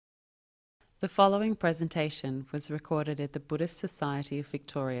The following presentation was recorded at the Buddhist Society of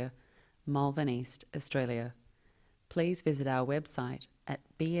Victoria, Malvern East, Australia. Please visit our website at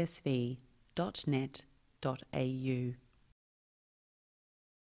bsv.net.au.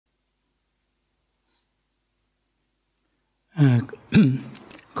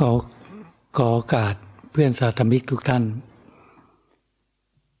 ขอโอกาสเพื่อนสาธมิกทุกท่าน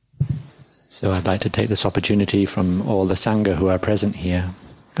So I'd like to take this opportunity from all the Sangha who are present here.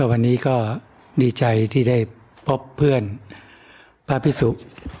 ก็วันนี้ก็ดีใจที่ได้พบเพื่อนพระภิกษุ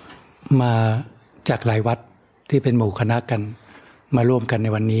มาจากหลายวัดที่เป็นหมู่คณะกันมาร่วมกันใน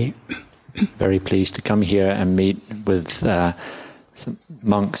วันนี้ Very pleased to come here and meet with some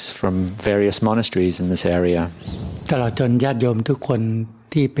monks from various monasteries in this area. ตลอดจนญาติโยมทุกคน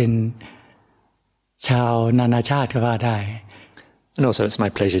ที่เป็นชาวนานาชาติก็ว่าได้ And also it's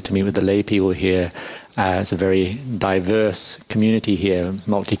my pleasure to meet with the lay people here. It's a very diverse community here,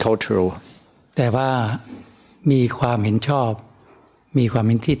 multicultural. แต่ว่ามีความเห็นชอบมีความ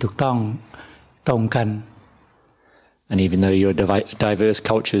เห็นที่ถูกต้องตรงกัน And even though you're diverse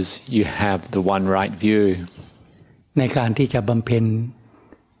cultures, you have the one right view. ในการที่จะบำเพ็ญ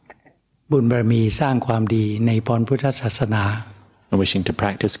บุญบารมีสร้างความดีในพรพุทธศาสนา And wishing to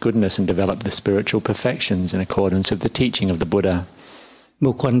practice goodness and develop the spiritual perfections in accordance with the teaching of the Buddha.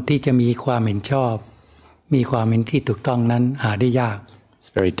 บุคคลที่จะมีความเห็นชอบมีความเห็นที่ถูกต้องนั้นหาได้ยาก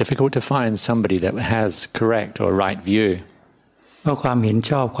It's very difficult to find somebody that has correct or right view. เพราะความเห็น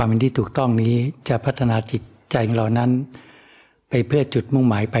ชอบความเห็นที่ถูกต้องนี้จะพัฒนาจิตใจของเรานั้นไปเพื่อจุดมุ่ง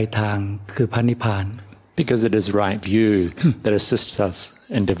หมายปลายทางคือพระนิพพาน Because it is right view that assists us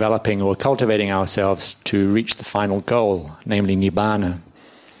in developing or cultivating ourselves to reach the final goal, namely Nibbana.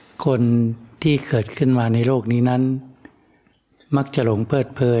 คนที่เกิดขึ้นมาในโลกนี้นั้นมักจะหลงเพลิด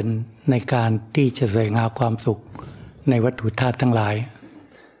เพลินในการที่จะแสวงหาความสุขในวัตถุธาตุทั้งหลาย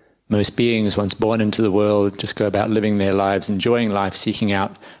Most beings, once born into the world, just go about living their lives, enjoying life, seeking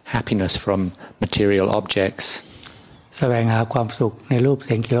out happiness from material objects. แสวงหาความสุขในรูปเ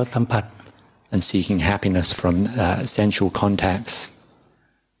สียงกลิ่นรสสัมผัส And seeking happiness from sensual contacts.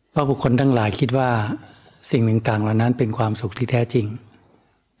 เพราะบุคคลทั้งหลายคิดว่าสิ่งต่างๆเหล่านั้นเป็นความสุขที่แท้จริง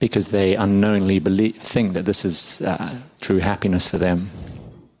Because they unknowingly think that this is true happiness for them.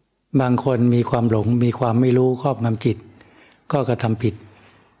 บางคนมีความหลงมีความไม่รู้ครอบงำจิตก็กระทำผิด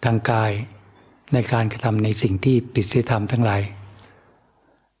ทางกายในการกระทำในสิ่งที่ผิดศีลธรรมทั้งหลาย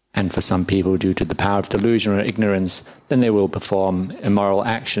And for some people, due to the power of delusion or ignorance, then they will perform immoral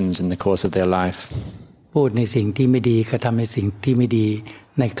actions in the course of their life. พูดในสิ่งที่ไม่ดีกระทำในสิ่งที่ไม่ดี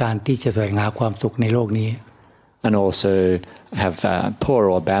ในการที่จะแสวงหาความสุขในโลกนี้ And also have poor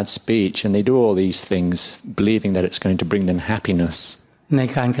or bad speech, and they do all these things believing that it's going to bring them happiness. ใน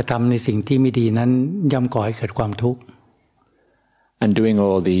การกระทำในสิ่งที่ไม่ดีนั้นย่อมก่อให้เกิดความทุกข์ And doing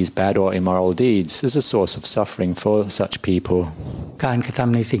all these bad or immoral deeds is a source of suffering for such people. การกระท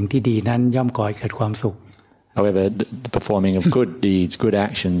ำในสิ่งที่ดีนั้นย่อมก่อให้เกิดความสุข However, the performing of good deeds, good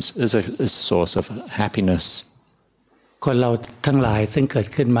actions, is a source of happiness. คนเราทั้งหลายซึ่งเกิด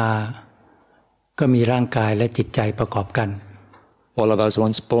ขึ้นมาก็มีร่างกายและจิตใจประกอบกัน All of us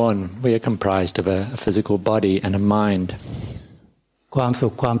once born, we are comprised of a physical body and a mind. ความสุ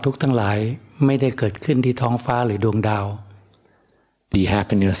ขความทุกข์ทั้งหลายไม่ได้เกิดขึ้นที่ท้องฟ้าหรือดวงดาว The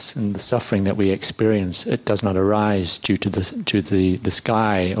happiness and the suffering that we experience, it does not arise due to the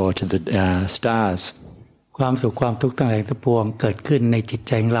sky or to the stars. ความสุขความทุกข์ทั้งหลายทั้งปวงเกิดขึ้นในจิตใ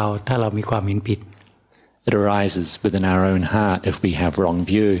จของเราถ้าเรามีความเห็นผิด It arises within our own heart if we have wrong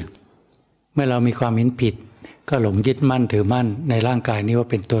view. เมื่อเรามีความเห็นผิดก็หลงยึดมั่นถือมั่นในร่างกายนี้ว่า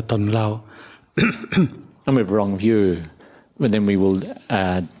เป็นตัวตนเรา And with wrong view, then we will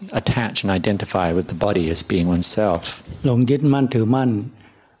attach and identify with the body as being oneself. หลงยึดมั่นถือมั่น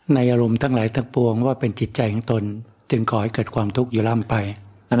ในอารมณ์ทั้งหลายทั้งปวงว่าเป็นจิตใจของตนจึงก่อให้เกิดความทุกข์อยู่ล่ำไป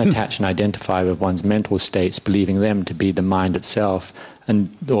And attach and identify with one's mental states, believing them to be the mind itself, and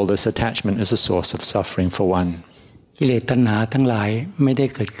all this attachment is a source of suffering for one. กิเลสตัณหาทั้งหลายไม่ได้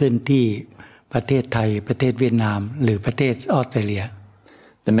เกิดขึ้นที่ประเทศไทยประเทศเวียดนามหรือประเทศออสเตรเลีย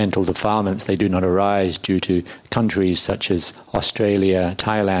The mental defilements, they do not arise due to countries such as Australia,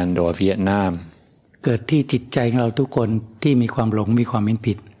 Thailand, or Vietnam. เกิดที่จิตใจของเราทุกคนที่มีความหลงมีความเห็น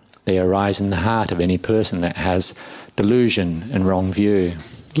ผิด They arise in the heart of any person that has delusion and wrong view.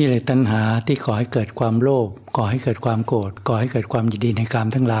 กิเลสตัณหาที่ก่อให้เกิดความโลภก่อให้เกิดความโกรธก่อให้เกิดความยินดีในกาม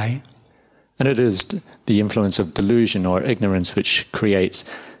ทั้งหลาย And it is the influence of delusion or ignorance which creates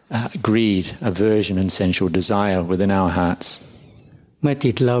greed, aversion, and sensual desire within our hearts. เมื่อ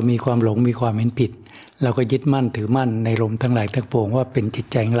จิตเรามีความหลงมีความเห็นผิดเราก็ยึดมั่นถือมั่นในลมทั้งหลายทั้งปวงว่าเป็นจิต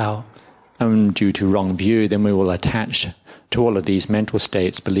ใจของเรา And due to wrong view, then we will attach to all of these mental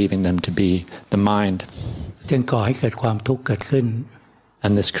states, believing them to be the mind. จึงก่อให้เกิดความทุกข์เกิดขึ้น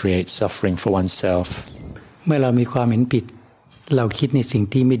And this creates suffering for oneself. เมื่อเรามีความเห็นผิดเราคิดในสิ่ง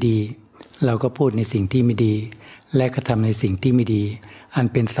ที่ไม่ดีเราก็พูดในสิ่งที่ไม่ดีและกระทำในสิ่งที่ไม่ดีอัน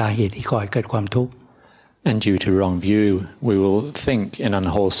เป็นสาเหตุที่ก่อให้เกิดความทุกข์ And due to wrong view, we will think in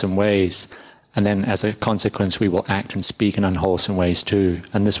unwholesome ways, and then as a consequence we will act and speak in unwholesome ways too,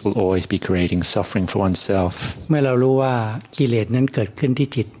 and this will always be creating suffering for oneself. เมื่อเรารู้ว่ากิเลสนั้นเกิดขึ้นที่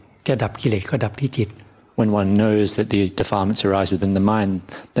จิตจะดับกิเลสก็ดับที่จิต When one knows that the defilements arise within the mind,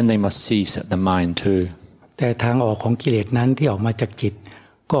 then they must cease at the mind too. แต่ทางออกของกิเลสนั้นที่ออกมาจากจิต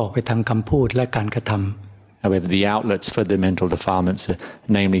ก็ออกไปทางคำพูดและการกระทำ However, the outlets for the mental defilements are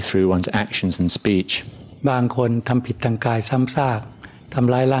namely through one's actions and speech. บางคนทำผิดทางกายซ้ำซากท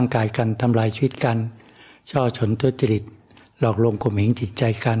ำร้ายร่างกายกันทำลายชีวิตกันช่อฉนทุจริตหลอกลวงข่มเหงจิตใจ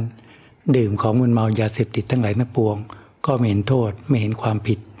กันดื่มของมึนเมายาเสพติดทั้งหลายทั้งปวงก็ไม่เห็นโทษไม่เห็นความ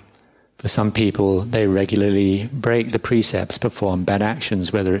ผิด For some people, they regularly break the precepts, perform bad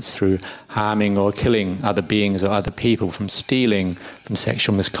actions, whether it's through harming or killing other beings or other people, from stealing, from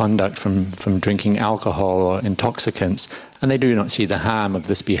sexual misconduct, from drinking alcohol or intoxicants, and they do not see the harm of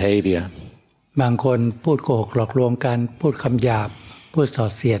this behavior. บางคนพูดโกหกหลอกลวงกันพูดคำหยาบพูดส่อ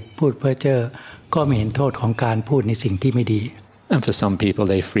เสียดพูดเพ้อเจ้อก็ไม่เห็นโทษของการพูดในสิ่งที่ไม่ดี And for some people,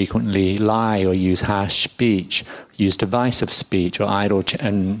 they frequently lie or use harsh speech, use divisive speech, or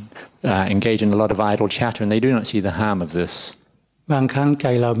engage in a lot of idle chatter, and they do not see the harm of this. บางครั้งใจ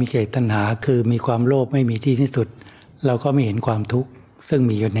เรามีกิเลสตัณหาคือมีความโลภไม่มีที่สุดเราก็ไม่เห็นความทุกข์ซึ่ง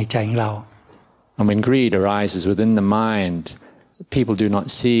มีอยู่ในใจของเรา And when greed arises within the mind, people do not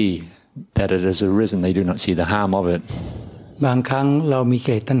see that it has arisen. They do not see the harm of it. บางครั้งเรามีกิ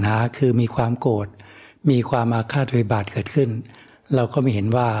เลสตัณหาคือมีความโกรธมีความอาฆาตพยาบาทเกิดขึ้นเราก็ไม่เห็น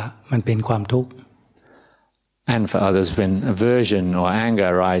ว่ามันเป็นความทุกข์ And for others, when aversion or anger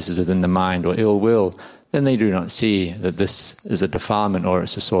arises within the mind or ill will, then they do not see that this is a defilement or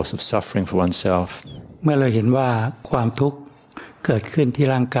it's a source of suffering for oneself. เมื่อเราเห็นว่าความทุกข์เกิดขึ้นที่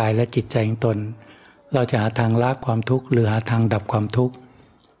ร่างกายและจิตใจของตนเราจะหาทางละความทุกข์หรือหาทางดับความทุกข์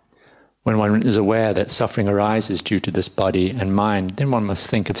When one is aware that suffering arises due to this body and mind, then one must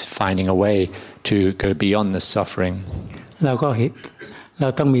think of finding a way to go beyond this suffering. เรา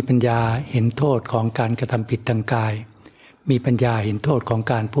ต้องมีปัญญาเห็นโทษของการกระทำผิดทางกายมีปัญญาเห็นโทษของ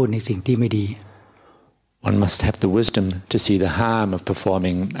การพูดในสิ่งที่ไม่ดี One must have the wisdom to see the harm of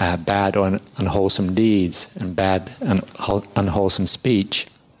performing bad or unwholesome deeds and bad and unwholesome speech.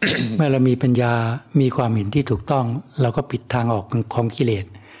 เมื่อเรามีปัญญามีความเห็นที่ถูกต้องเราก็ปิดทางออกของกิเลส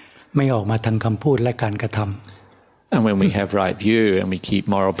ไม่ออกมาทางคำพูดและการกระทำ And when we have right view and we keep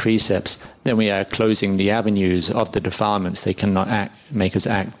moral precepts, then we are closing the avenues of the defilements. They cannot make us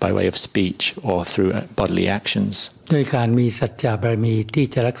act by way of speech or through bodily actions. ด้วยการมีสัจจะบารมีที่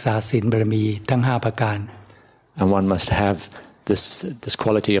จะรักษาศีลบารมีทั้ง5ประการ And one must have this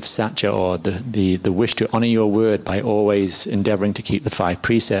quality of satya or the wish to honor your word by always endeavoring to keep the 5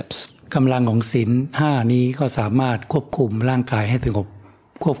 precepts. กำลังของศีล5นี้ก็สามารถควบคุมร่างกายให้สงบ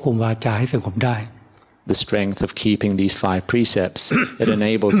ควบคุมวาจาให้สงบได้ The strength of keeping these 5 precepts, it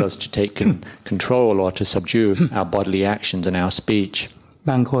enables us to take control or to subdue our bodily actions and our speech.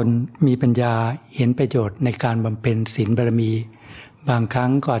 บางคนมีปัญญาเห็นประโยชน์ในการบำเพ็ญศีลบารมีบางครั้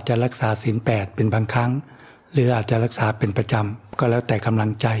งก็อาจจะรักษาศีล8เป็นบางครั้งหรืออาจจะรักษาเป็นประจำก็แล้วแต่กำลั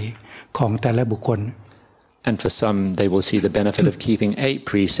งใจของแต่ละบุคคล And for some, they will see the benefit of keeping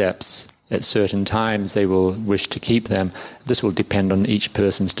 8 precepts. At certain times, they will wish to keep them. This will depend on each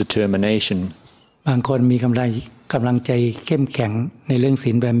person's determination. บางคนมีกำลังใจเข้มแข็งในเรื่อง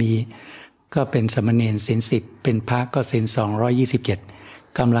ศีลบารมีก็เป็นสมณเณรศีล10เป็นพระก็ศีล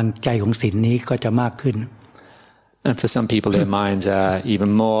227กำลังใจของศีลนี้ก็จะมากขึ้น And for some people, their minds are even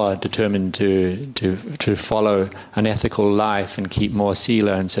more determined to follow an ethical life and keep more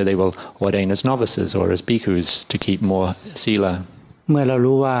sila, and so they will ordain as novices or as bhikkhus to keep more sila. เมื่อเรา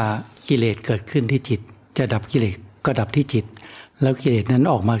รู้ว่ากิเลสเกิดขึ้นที่จิตจะดับกิเลสก็ดับที่จิตแล้วกิเลสนั้น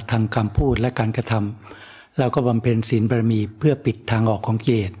ออกมาทางคำพูดและการกระทำเราก็บำเพ็ญศีลบารมีเพื่อปิดทางออกของ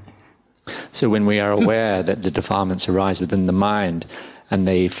กิเลส So when we are aware that the defilements arise within the mind and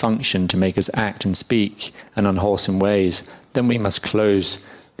they function to make us act and speak in unwholesome ways, then we must close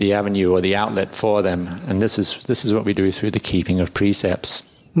the avenue or the outlet for them. And this is what we do through the keeping of precepts.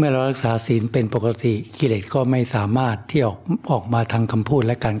 เมื่อเรารักษาศีลเป็นปกติกิเลสก็ไม่สามารถที่ออกมาทางคำพูดแ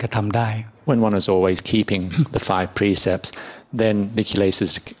ละการกระทำได้ When one is always keeping the 5 precepts, then the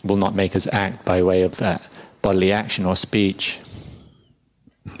kilesas will not make us act by way of bodily action or speech.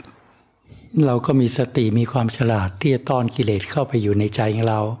 เราก็มีสติมีความฉลาดที่จะต้อนกิเลสเข้าไปอยู่ในใจของ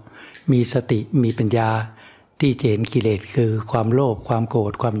เรามีสติมีปัญญา ที่จะเห็นกิเลสคือความโลภความโกร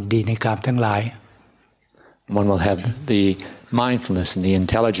ธความยินดีในกามทั้งหลาย One will have the mindfulness and the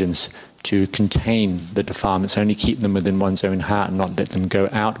intelligence to contain the defilements, only keep them within one's own heart and not let them go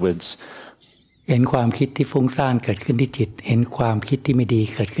outwards. เห็นความคิดที่ฟุ้งซ่านเกิดขึ้นที่จิตเห็นความคิดที่ไม่ดี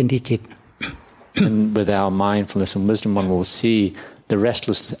เกิดขึ้นที่จิต And with our mindfulness and wisdom, one will see the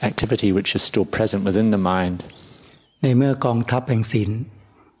restless activity which is still present within the mind. ในเมื่อกองทัพแห่งศีล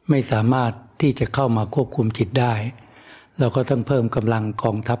ไม่สามารถที่จะเข้ามาควบคุมจิตได้เราก็ต้องเพิ่มกำลังก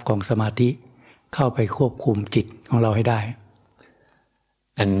องทัพของสมาธิเข้าไปควบคุมจิตของเราให้ได้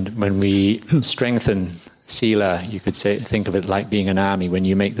And when we strengthen Sila, you could say, think of it like being an army. When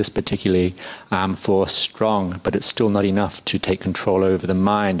you make this particularly armed force strong, but it's still not enough to take control over the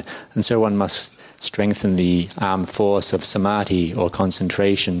mind. And so one must strengthen the armed force of samadhi or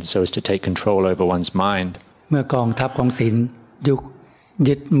concentration so as to take control over one's mind. เมื่อกองทัพของศีล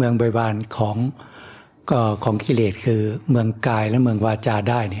ยึดเมืองบริวารของกิเลสคือเมืองกายและเมืองวาจา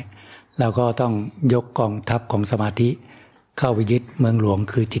ได้เนี่ยเราก็ต้องยกกองทัพของสมาธิเข้าไปยึดเมืองหลวง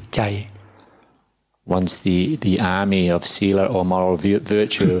คือจิตใจ Once the army of sila or moral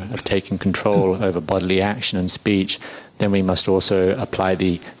virtue have taken control over bodily action and speech, then we must also apply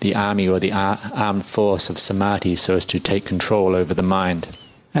the army or the armed force of samadhi so as to take control over the mind.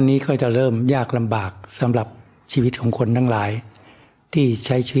 อันนี้ก็จะเริ่มยากลำบากสำหรับชีวิตของคนทั้งหลายที่ใ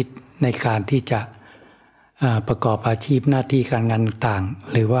ช้ชีวิตในการที่จะประกอบอาชีพหน้าที่การงานต่าง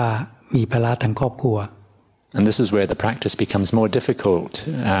หรือว่ามีภาระทางครอบครัว And this is where the practice becomes more difficult,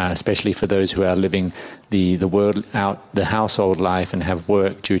 especially for those who are living the world out, the household life and have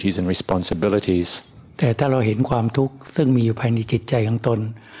work duties and responsibilities. แต่ถ้าเราเห็นความทุกข์ซึ่งมีอยู่ภายในจิตใจของตน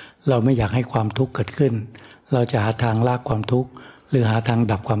เราไม่อยากให้ความทุกข์เกิดขึ้นเราจะหาทางละความทุกข์หรือหาทาง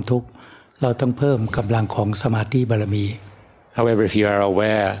ดับความทุกข์เราต้องเพิ่มกำลังของสมาธิบารมี However, if you are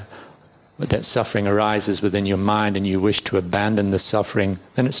aware that suffering arises within your mind and you wish to abandon the suffering,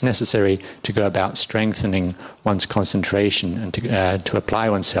 then it's necessary to go about strengthening one's concentration and to apply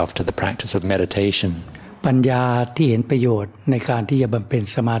oneself to the practice of meditation. ปัญญาที่เห็นประโยชน์ในการที่จะบำเพ็ญ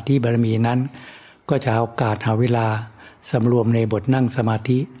สมาธิบารมีนั้นก็จะหาโอกาสหาเวลาสำรวมในบทนั่งสมา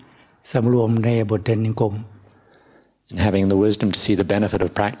ธิสำรวมในบทเดินจงกรม And having the wisdom to see the benefit of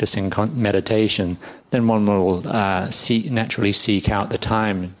practicing meditation, then one will naturally seek out the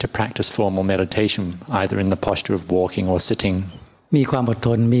time to practice formal meditation, either in the posture of walking or sitting. มีความอดท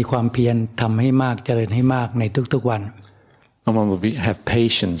นมีความเพียรทำให้มากเจริญให้มากในทุกๆวัน And one will have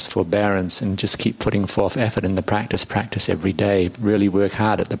patience, forbearance, and just keep putting forth effort in the practice every day. Really work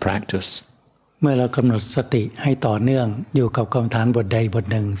hard at the practice. เมื่อเรากำหนดสติให้ต่อเนื่องอยู่กับกรรมฐานบทใดบท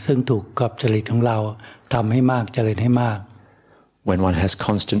หนึ่งซึ่งถูกกับจริตของเราทำให้มากเจริญให้มาก When one has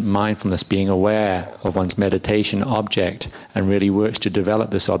constant mindfulness, being aware of one's meditation object and really works to develop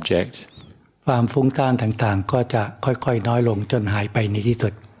this object, ความฟุ้งซ่านต่างๆก็จะค่อยๆน้อยลงจนหายไปในที่สุ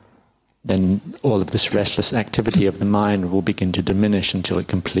ด then all of this restless activity of the mind will begin to diminish until it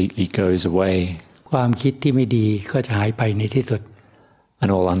completely goes away. ความคิดที่ไม่ดีก็จะหายไปในที่สุด And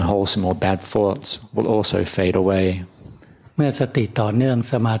all unwholesome or bad thoughts will also fade away. เมื่อสติต่อเนื่อง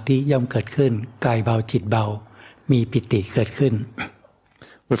สมาธิย่อมเกิดขึ้นกายเบาจิตเบามีปิติเกิดขึ้น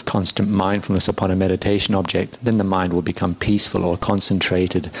With constant mindfulness upon a meditation object, then the mind will become peaceful or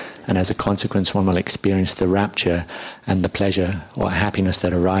concentrated, and as a consequence one will experience the rapture and the pleasure or happiness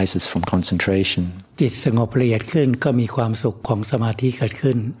that arises from concentration. จิตสงบละเอียดขึ้นก็มีความสุขของสมาธิเกิด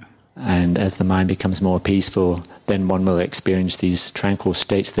ขึ้น And as the mind becomes more peaceful, then one will experience these tranquil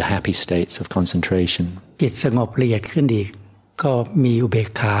states, the happy states of concentration. จิตสงบละเอียดขึ้นอีกก็มีอุเบก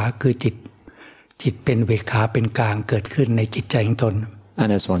ขาคือจิตเป็นอุเบกขาเป็นกลางเกิดขึ้นในจิตใจของตน And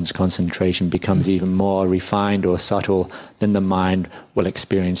as one's concentration becomes even more refined or subtle, then the mind will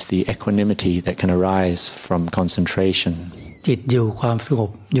experience the equanimity that can arise from concentration. จิตอยู่ความสงบ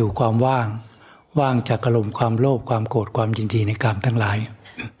อยู่ความว่างจากอารมณ์ความโลภความโกรธความยินดีในกามทั้งหลาย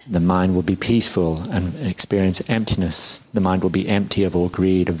The mind will be peaceful and experience emptiness. The mind will be empty of all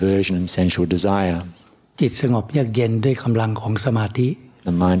greed, aversion, and sensual desire. จิตสงบเยือกเย็นด้วยกำลังของสมาธิ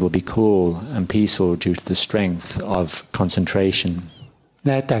The mind will be cool and peaceful due to the strength of concentration. แ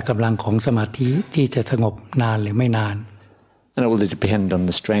ละแต่กำลังของสมาธิที่จะสงบนานหรือไม่นาน And it will depend on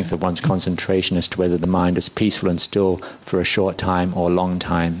the strength of one's concentration as to whether the mind is peaceful and still for a short time or long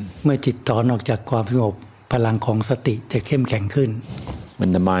time. เมื่อจิตถอนออกจากความสงบพลังของสติจะเข้มแข็งขึ้น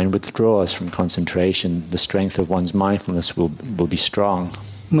When the mind withdraws from concentration, the strength of one's mindfulness will be strong.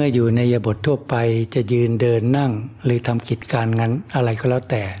 เมื่ออยู่ในอิริยาบถทั่วไปจะยืนเดินนั่งหรือทำกิจการงานอะไรก็แล้ว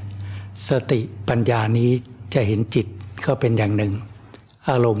แต่สติปัญญานี้จะเห็นจิตก็เป็นอย่างหนึ่ง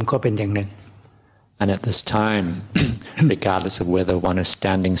อารมณ์ก็เป็นอย่างหนึ่ง And at this time, regardless of whether one is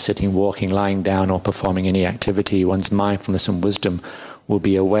standing, sitting, walking, lying down, or performing any activity, one's mindfulness and wisdom will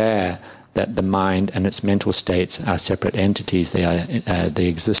be aware that the mind and its mental states are separate entities. They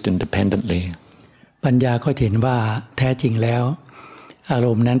exist independently. ปัญญาก็เห็นว่าแท้จริงแล้วอาร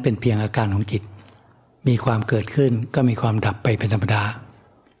มณ์นั้นเป็นเพียงอาการของจิตมีความเกิดขึ้นก็มีความดับไปเป็นธรรมดา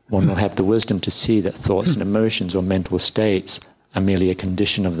One will have the wisdom to see that thoughts and emotions or mental states are merely a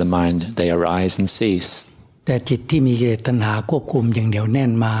condition of the mind. They arise and cease. แต่จิตที่มีกิเลสตัณหาควบคุมอย่างเหนียวแน่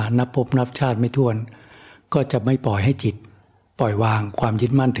นมานับภพนับชาติไม่ถ้วนก็จะไม่ปล่อยให้จิตปล่อยวางความยึ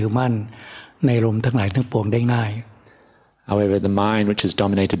ดมั่นถือมั่นในลมทั้งหลายทั้งปวงได้ง่าย However, the mind, which is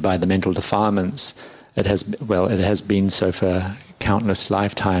dominated by the mental defilements, it has been so for countless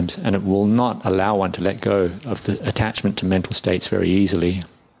lifetimes, and it will not allow one to let go of the attachment to mental states very easily.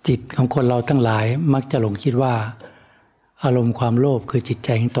 จิตของคนเราทั้งหลายมักจะหลงคิดว่าอารมณ์ความโลภคือจิตใจ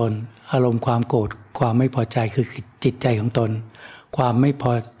ของตนอารมณ์ความโกรธความไม่พอใจคือจิตใจของตนควา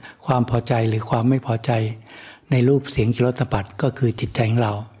มพอใจหรือความไม่พอใจในรูปเสียงกลิ่นรสสัมผัสก็คือจิตใจของเร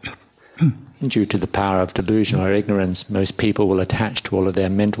า Due to the power of delusion or ignorance, most people will attach to all of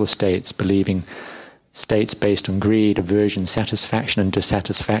their mental states, believing states based on greed, aversion, satisfaction, and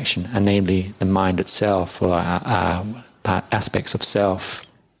dissatisfaction, and namely the mind itself or aspects of self.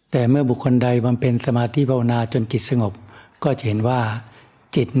 แต่เมื่อบุคคลใดบำเพ็ญสมาธิภาวนาจนจิตสงบก็จะเห็นว่า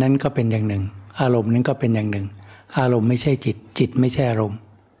จิตนั้นก็เป็นอย่างหนึ่งอารมณ์นั้นก็เป็นอย่างหนึ่งอารมณ์ไม่ใช่จิตจิตไม่ใช่อารมณ์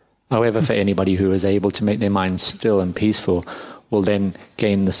However, for anybody who is able to make their mind still and peaceful will then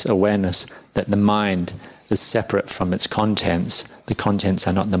gain this awareness that the mind is separate from its contents. The contents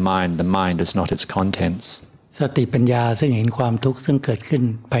are not the mind is not its contents. สติปัญญาซึ่งเห็นความทุกข์ซึ่งเกิดขึ้น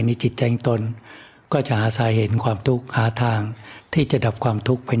ภายในจิตใจของตนก็จะหาสาเหตุความทุกข์หาทางที่จะดับความ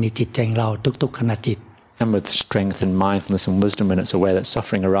ทุกข์ภายในจิตใจของเราทุกๆขณะจิต And with strength and mindfulness and wisdom, when it's aware that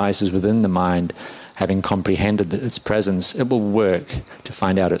suffering arises within the mind, having comprehended its presence, it will work to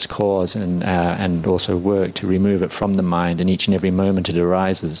find out its cause and also work to remove it from the mind in each and every moment it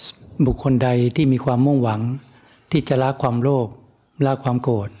arises. บุคคลใดที่มีความมุ่งหวังที่จะละความโลภละความโ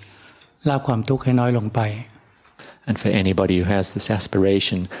กรธละความทุกข์ให้น้อยลงไป And for anybody who has this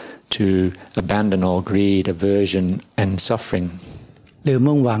aspiration to abandon all greed, aversion, and suffering, หรือ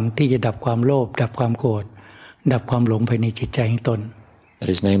มุ่งหวังที่จะดับความโลภดับความโกรธดับความหลงภายในจิตใจของตน that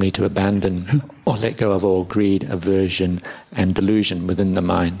is namely to abandon or let go of all greed, aversion, and delusion within the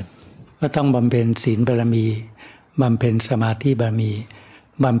mind. ก็ต้องบำเพ็ญศีลบารมีบำเพ็ญสมาธิบารมี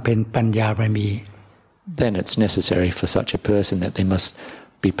บำเพ็ญปัญญาบารมี Then it's necessary for such a person that they must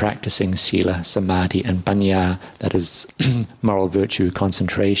be practicing sila, samadhi, and panya, that is moral virtue,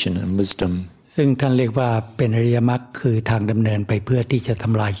 concentration, and wisdom. ซึ่งท่านเรียกว่าเป็นอริยมรรคคือทางดำเนินไปเพื่อที่จะท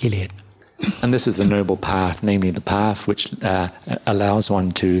ำลายกิเลส And this is the noble path, namely the path which allows one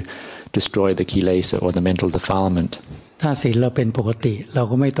to destroy the kilesa or the mental defilement. ถ้าศีลเราเป็นปกติเรา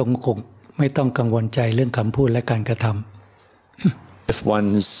ก็ไม่ต้องกังวลใจเรื่องคำพูดและการกระทำ If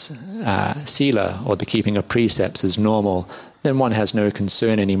one's sila or the keeping of precepts is normal, then one has no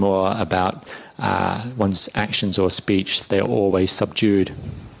concern anymore about one's actions or speech. They are always subdued.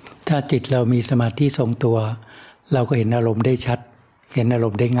 ถ้าจิตเรามีสมาธิทรงตัวเราก็เห็นอารมณ์ได้ชัดเห็นอาร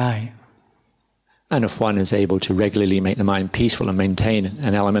มณ์ได้ง่าย And if one is able to regularly make the mind peaceful and maintain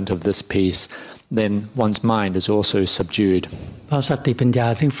an element of this peace, then one's mind is also subdued. เพราะสติปัญญา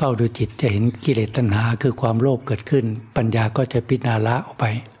ซึ่งเฝ้าดูจิตจะเห็นกิเลสตัณหาคือความโลภเกิดขึ้นปัญญาก็จะพิจารณาละออกไป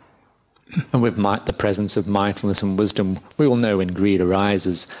And with the presence of mindfulness and wisdom, we will know when greed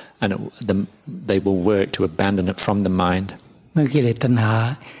arises, and they will work to abandon it from the mind. เมื่อกิเลสตัณหา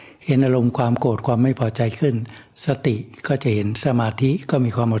เห็นอารมณ์ความโกรธความไม่พอใจขึ้นสติก็จะเห็นสมาธิก็มี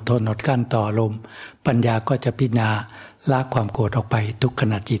ความอดทนอดกลั้นต่ออารมณ์ปัญญาก็จะพิจารณาละความโกรธออกไปทุกข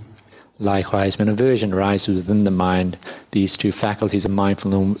ณะจิต Likewise, when aversion arises within the mind, these two faculties of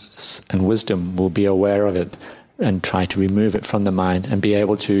mindfulness and wisdom will be aware of it and try to remove it from the mind and be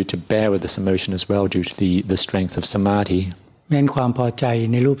able to bear with this emotion as well due to the strength of samadhi. แม้นความพอใจ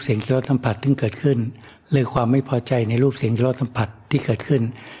ในรูปเสียงกลิ่นรสสัมผัสที่เกิดขึ้นหรือความไม่พอใจในรูปเสียงกลิ่นรสสัมผัสที่เกิดขึ้น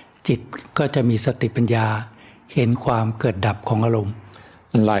จิตก็จะมีสติปัญญาเห็นความเกิดดับของอารมณ์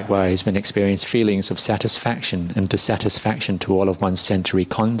And likewise, when experience feelings of satisfaction and dissatisfaction to all of one's sensory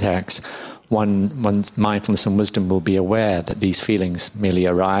contacts, one's mindfulness and wisdom will be aware that these feelings merely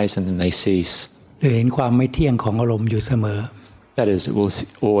arise and then they cease. หรือเห็นความไม่เที่ยงของอารมณ์อยู่เสมอ That is, it will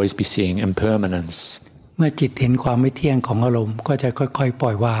always be seeing impermanence. เมื่อจิตเห็นความไม่เที่ยงของอารมณ์ก็จะค่อยๆปล่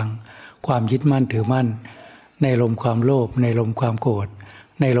อยวางความยึดมั่นถือมั่นในอารมณ์ความโลภในอารมณ์ความโกรธ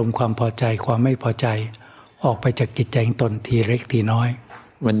ในอารมณ์ความพอใจความไม่พอใจออกไปจากจิตใจของตนทีเล็กทีน้อย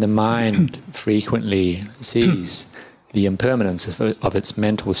When the mind frequently sees the impermanence of its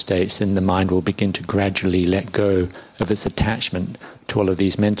mental states, then the mind will begin to gradually let go of its attachment to all of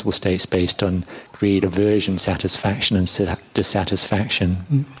these mental states based on greed, aversion, satisfaction, and dissatisfaction.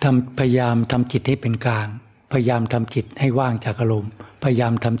 พยายามทำจิตให้เป็นกลางพยายามทำจิตให้ว่างจากอารมณ์พยายา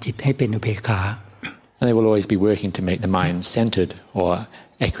มทำจิตให้เป็นอุเบกขา And they will always be working to make the mind centered or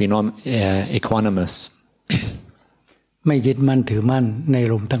equanimous. ไม่ยึดมั่นถือมั่นในอา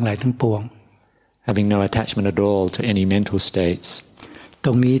รมณ์ทั้งหลายทั้งปวง Having no attachment at all to any mental states. ต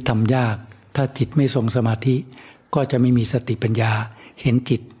รงนี้ทำยากถ้าจิตไม่ทรงสมาธิก็จะไม่มีสติปัญญาเห็น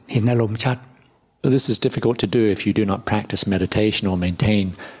จิตเห็นอารมณ์ชัด But this is difficult to do if you do not practice meditation or maintain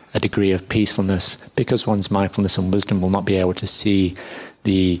a degree of peacefulness, because one's mindfulness and wisdom will not be able to see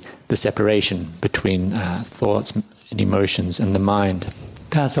the separation between thoughts and emotions and the mind.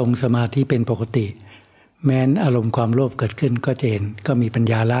 ถ้าทรงสมาธิเป็นปกติแม้นอารมณ์ความโลภเกิดขึ้นก็จะเห็นก็มีปัญ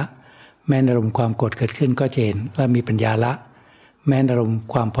ญาละแม้นอารมณ์ความโกรธเกิดขึ้นก็จะเห็นและมีปัญญาละแม้นอารมณ์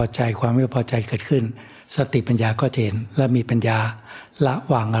ความพอใจความไม่พอใจเกิดขึ้นสติปัญญาก็จะเห็นและมีปัญญาละ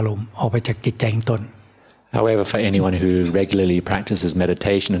วางอารมณ์ออกไปจากจิตใจของตน However, for anyone who regularly practices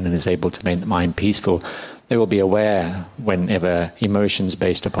meditation and is able to make the mind peaceful, they will be aware whenever emotions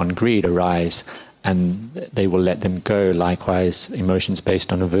based upon greed arise, and they will let them go. Likewise, emotions based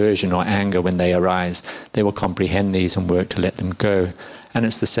on aversion or anger, when they arise, they will comprehend these and work to let them go. And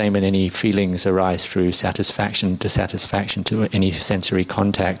it's the same when any feelings arise through satisfaction, dissatisfaction to any sensory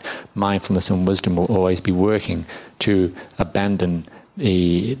contact. Mindfulness and wisdom will always be working to abandon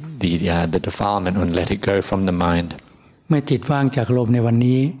the defilement and let it go from the mind. เมื่อจิตว่างจากอารมณ์ในวัน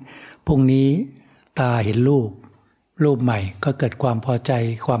นี้พรุ่งนี้ตาเห็นรูปใหม่ก็เกิดความพอใจ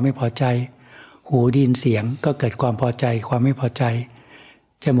ความไม่พอใจหูได้ยินเสียงก็เกิดความพอใจความไม่พอใจ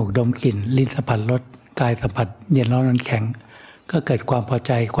จมูกดมกลิ่นลิ้นสัมผัสรสกายสัมผัสเย็นร้อนแข็งก็เกิดความพอใ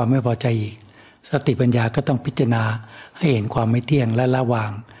จความไม่พอใจอีกสติปัญญาก็ต้องพิจารณาให้เห็นความไม่เที่ยงและละวา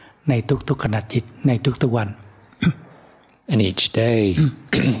งในทุกๆขณะจิตในทุกๆวัน And each day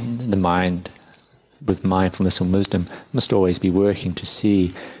the mind with mindfulness and wisdom must always be working to see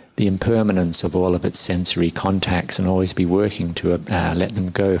the impermanence of all of its sensory contacts and always be working to let them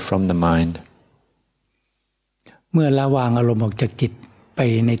go from the mind. เมื่อละวางอารมณ์ออกจากจิตไป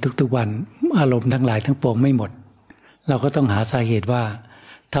ในทุกๆวันอารมณ์ทั้งหลายทั้งปวงไม่หมดเราก็ต้องหาสาเหตุว่า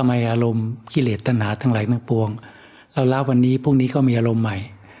ทำไมอารมณ์กิเลสตัณหาทั้งหลายทั้งปวงเราละวันนี้พรุ่งนี้ก็มีอารมณ์ใหม่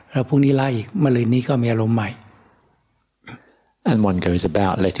แล้วพรุ่งนี้ละอีกมะรืนนี้ก็มีอารมณ์ใหม่ And one goes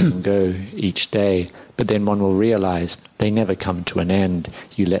about letting them go each day, but then one will realize they never come to an end.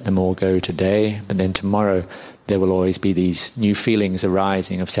 You let them all go today, but then tomorrow there will always be these new feelings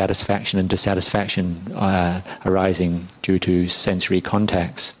arising of satisfaction and dissatisfaction arising due to sensory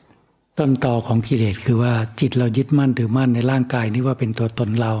contacts. ต้นตอของกิเลสคือว่าจิตเรายึดมั่นถือมั่นในร่างกายนี้ว่าเป็นตัวตน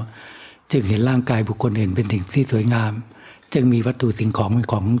เราจึงเห็นร่างกายบุคคลอื่นเป็นสิ่งที่สวยงามจึงมีวัตถุสิ่งของเป็น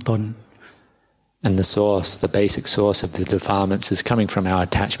ของตน And the basic source of the defilements is coming from our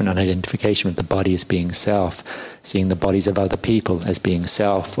attachment and identification with the body as being self, seeing the bodies of other people as being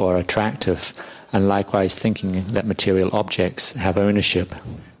self or attractive, and likewise thinking that material objects have ownership.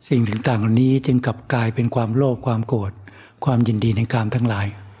 สิ่งต่างๆเหล่านี้จึงกลับกลายเป็นความโลภความโกรธความยินดีในกามทั้งหลาย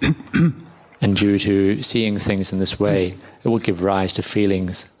And due to seeing things in this way, it will give rise to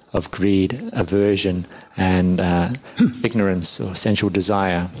feelings of greed, aversion, and ignorance or sensual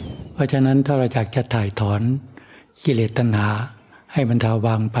desire. เพราะฉะนั้นถ้าเราอยากจะถ่ายถอนกิเลสตัณหาให้บรรเทาบ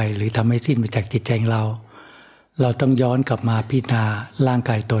างไปหรือทำให้สิ้นไปจากจิตใจของเราต้องย้อนกลับมาพิจารณาร่าง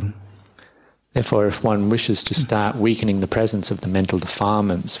กายตน Therefore, if one wishes to start weakening the presence of the mental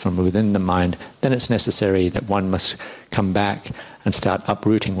defilements from within the mind, then it's necessary that one must come back and start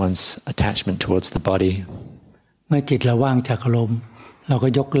uprooting one's attachment towards the body. เมื่อจิตเราว่างจากอารมณ์เราก็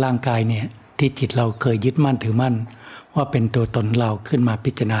ยกร่างกายเนี่ยที่จิตเราเคยยึดมั่นถือมั่นว่าเป็นตัวตนเราขึ้นมา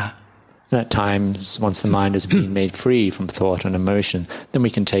พิจารณา At times, once the mind has been made free from thought and emotion, then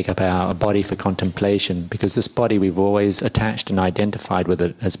we can take up our body for contemplation, because this body we've always attached and identified with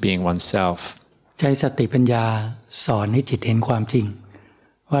it as being oneself. ใช้สติปัญญาสอนให้จิตเห็นความจริง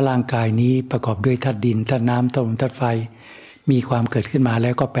ว่าร่างกายนี้ประกอบด้วยธาตุดินธาตุน้ำธาตุลมธาตุไฟมีความเกิดขึ้นมาแล้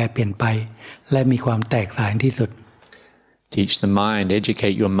วก็แปรเปลี่ยนไปและมีความแตกสลายที่สุด Teach the mind,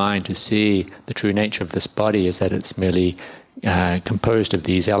 educate your mind to see the true nature of this body is that it's merely composed of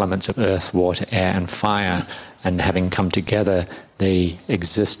these elements of earth, water, air, and fire, and having come together, they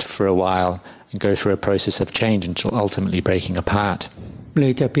exist for a while and go through a process of change until ultimately breaking apart. เล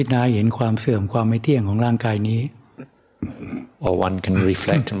ยจะพิจารณาเห็นความเสื่อมความไม่เที่ยงของร่างกายนี้ Or one can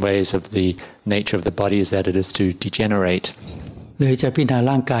reflect in ways of the nature of the body is that it is to degenerate. เลยจะพิจารณา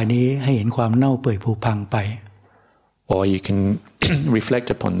ร่างกายนี้ให้เห็นความเน่าเปื่อยผุพังไป or you can reflect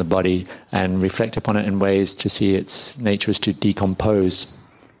upon the body and reflect upon it in ways to see its nature is to decompose.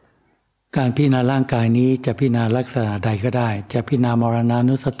 การพิจารณาร่างกายนี้จะพิจารณาลักษณะใดก็ได้จะพิจารณามรณา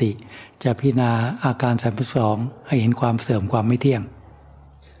นุสติจะพิจารณาอาการ32ให้เห็นความเสื่อมความไม่เที่ยง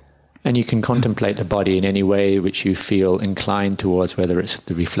And you can contemplate the body in any way which you feel inclined towards, whether it's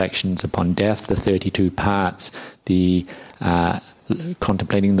the reflections upon death, the 32 parts, the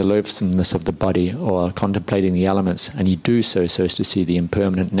contemplating the loathsomeness of the body, or contemplating the elements, and you do so as to see the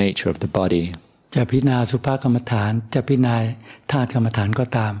impermanent nature of the body. จะพิจารณาสุภกรรมฐานจะพิจารณาธาตุกรรมฐานก็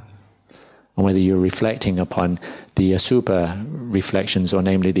ตาม And whether you're reflecting upon the asubha reflections, or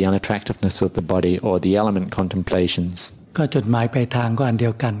namely the unattractiveness of the body, or the element contemplations. ก็จุดหมายปลายทางก็อันเดี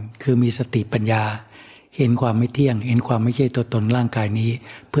ยวกันคือมีสติปัญญาเห็นความไม่เที่ยงเห็นความไม่ใช่ตัวตนร่างกายนี้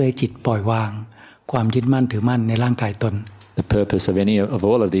เพื่อให้จิตปล่อยวางความยึดมั่นถือมั่นในร่างกายตน The purpose of any of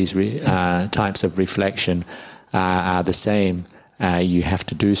all of these types of reflection are the same. You have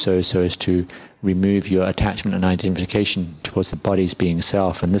to do so as to remove your attachment and identification towards the body's being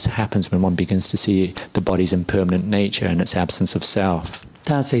self, and this happens when one begins to see the body's impermanent nature and its absence of self.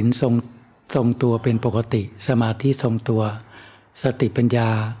 ถ้าศีลทรงตัวเป็นปกติสมาธิทรงตัวสติปัญญา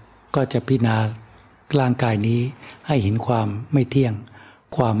ก็จะพิจารณาร่างกายนี้ให้เห็นความไม่เที่ยง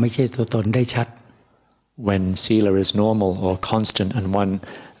ความไม่ใช่ตัวตนได้ชัด When sila is normal or constant and one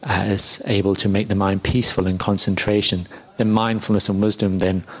is able to make the mind peaceful in concentration, then mindfulness and wisdom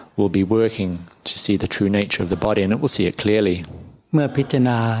then will be working to see the true nature of the body, and it will see it clearly. เมื่อพิจารณ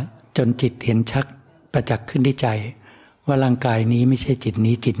าจนจิตเห็นชัดประจักษ์ขึ้นที่ใจว่าร่างกายนี้ไม่ใช่จิต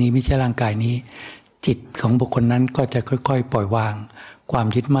นี้จิตนี้ไม่ใช่ร่างกายนี้จิตของบุคคลนั้นก็จะค่อยๆปล่อยวางความ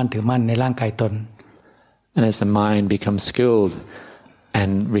ยึดมั่นถือมั่นในร่างกายตน And as the mind becomes skilled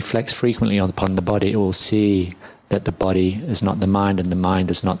and reflects frequently upon the body, it will see that the body is not the mind and the mind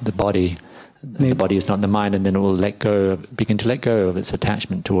is not the body. The body is not the mind, and then it will begin to let go of its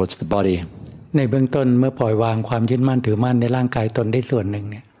attachment towards the body. ในเบื้องต้นเมื่อปล่อยวางความยึดมั่นถือมั่นในร่างกายตนได้ส่วนหนึ่ง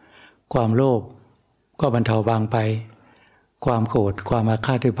เนี่ยความโลภก็บรรเทาบางไปความโกรธความอาฆ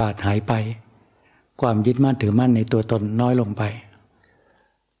าตพยาบาทหายไปความยึดมั่นถือมั่นในตัวตนน้อยลงไป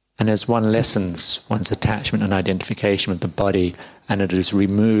And as one lessens one's attachment and identification with the body, and it is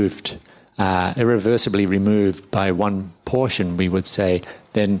removed, irreversibly removed by one portion, we would say,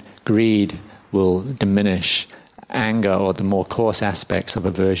 then greed will diminish. Anger or the more coarse aspects of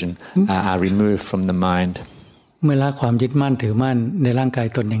aversion are removed from the mind. เมื่อละความยึดมั่นถือมั่นในร่างกาย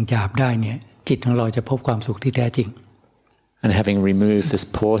ตนอย่างหยาบได้เนี่ยจิตของเราจะพบความสุขที่แท้จริง And having removed this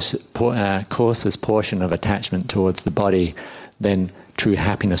coarsest portion of attachment towards the body, then true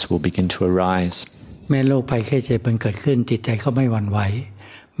happiness will begin to arise. แม้โรคภัยไข้เจ็บมันเกิดขึ้นจิตใจก็ไม่หวั่นไหว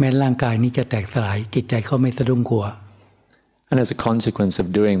แม้ร่างกายนี้จะแตกสลายจิตใจก็ไม่สะดุ้งกลัว And as a consequence of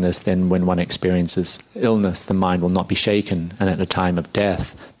doing this, then when one experiences illness, the mind will not be shaken, and at the time of death,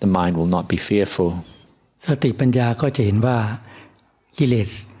 the mind will not be fearful. สติปัญญาก็จะเห็นว่ากิเลส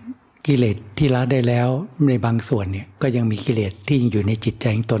ที่ละได้แล้วในบางส่วนเนี่ยก็ยังมีกิเลสที่ยังอยู่ในจิตใจ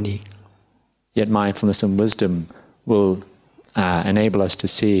ของตนอีก Yet mindfulness and wisdom will enable us to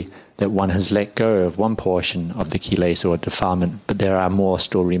see that one has let go of one portion of the kilesa or defilement, but there are more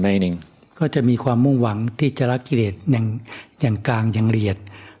still remaining. ก็จะมีความมุ่งหวังที่จะละกิเลสอย่างกลางอย่างละเอียด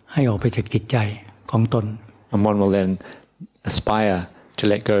ให้ออกไปจากจิตใจของตน And one will then aspire to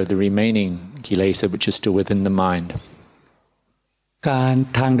let go of the remaining kilesa which is still within the mind. การ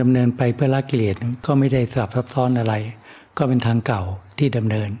ทางดำเนินไปเพื่อละกิเลสก็ไม่ได้สลับซับซ้อนอะไรก็เป็นทางเก่าที่ดำ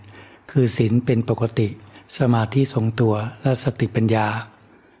เนินคือศีลเป็นปกติสมาธิทรงตัวและสติปัญญา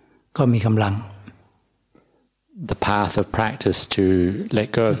ก็มีกำลัง The path of practice to let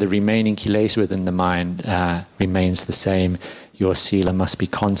go of the remaining kilesa within the mind remains the same. Your sila must be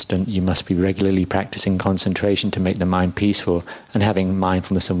constant. You must be regularly practicing concentration to make the mind peaceful, and having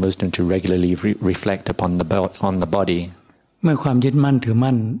mindfulness and wisdom to regularly reflect on the body. เมื่อความยึดมั่นถือ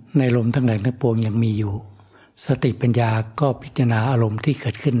มั่นในลมทั้งหลายทั้งปวงยังมีอยู่สติปัญญาก็พิจารณาอารมณ์ที่เกิ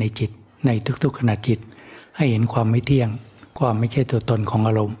ดขึ้นในจิตในทุกๆขณะจิตให้เห็นความไม่เที่ยงความไม่ใช่ตัวตนของ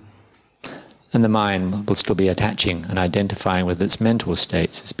อารมณ์ And the mind will still be attaching and identifying with its mental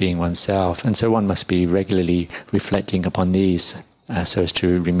states as being oneself, and so one must be regularly reflecting upon these so as to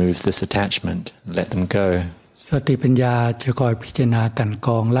remove this attachment and let them go. สติปัญญาจะคอยพิจารณากันก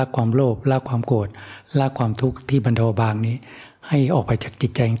องละความโลภละความโกรธละความทุกข์ที่บรรเทาบางนี้ให้ออกไปจากจิ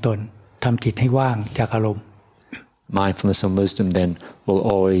ตใจของตนทำจิตให้ว่างจากอารมณ์ Mindfulness and wisdom then will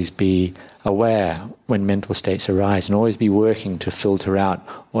always be aware when mental states arise and always be working to filter out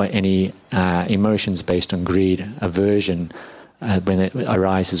or any emotions based on greed, aversion when it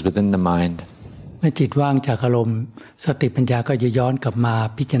arises within the mind. เมื่อจิตว่างจากอารมณ์สติปัญญาก็จะย้อนกลับมา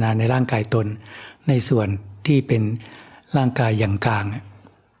พิจารณาในร่างกายตนในส่วนที่เป็น ร่างกายอย่างกลาง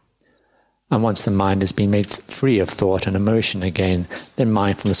And once the mind has been made free of thought and emotion again, then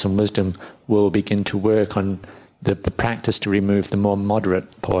mindfulness and wisdom will begin to work on the practice to remove the more moderate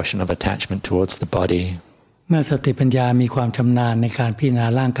portion of attachment towards the body. เมื่อสติปัญญามีความชำนาญในการพิจารณา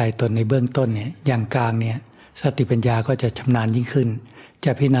ร่างกายตนในเบื้องต้นเนี่ยอย่างกลางเนี่ยสติปัญญาก็จะชำนาญยิ่งขึ้นจ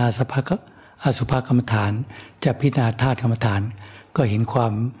ะพิจารณาอสุภกรรมฐานจะพิจารณาธาตุกรรมฐานก็เห็นควา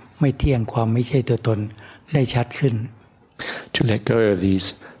มไม่เที่ยงความไม่ใช่ตัวตนได้ชัดขึ้น To let go of these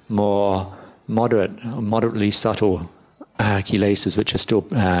more moderately subtle kilesas which are still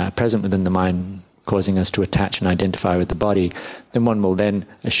present within the mind, causing us to attach and identify with the body, then one will then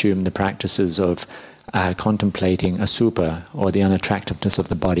assume the practices of contemplating asubha, or the unattractiveness of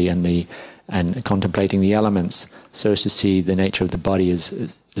the body, and contemplating the elements, so as to see the nature of the body as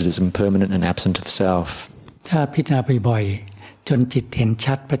it is impermanent and absent of self. ถ้าพิจารณาบ่อยๆจนจิตเห็น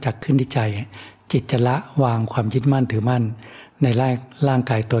ชัดประจักษ์ขึ้นที่ใจจิตจะละวางความยึดมั่นถือมั่นในร่าง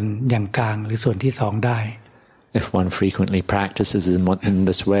กายตนอย่างกลางหรือส่วนที่สองได้ If one frequently practices in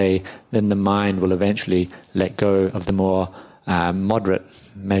this way, then the mind will eventually let go of the more moderate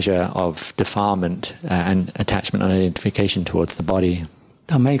measure of defilement and attachment and identification towards the body.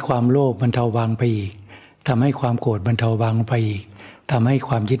 ทำให้ความโลภบรรเทาบางไปอีกทำให้ความโกรธบรรเทาบางลงไปอีกทำให้ค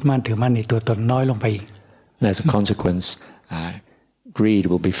วามยึดมั่นถือมั่นในตัวตนน้อยลงไปอีก And as a consequence, greed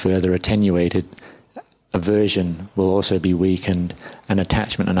will be further attenuated, aversion will also be weakened, and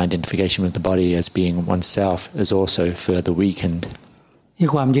attachment and identification with the body as being oneself is also further weakened. ที่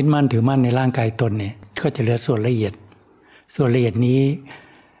ความยึดมั่นถือมั่นในร่างกายตนเนี่ยก็จะเหลือส่วนละเอียดนี้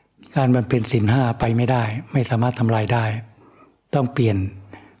การบำเพ็ญศีล 5ไปไม่ได้ไม่สามารถทำลายได้ต้องเปลี่ยน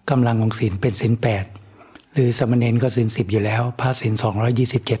กำลังของศีลเป็นศีล 8หรือสมณเณรก็ศีล 10อยู่แล้วพระศีล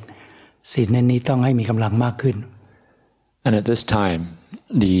227ศีลนี้ต้องให้มีกำลังมากขึ้น And at this time,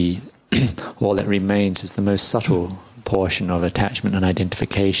 all that remains is the most subtle portion of attachment and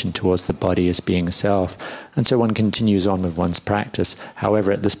identification towards the body as being self. And so one continues on with one's practice. However,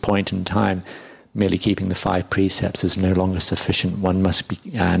 at this point in time, merely keeping the 5 precepts is no longer sufficient. One must be,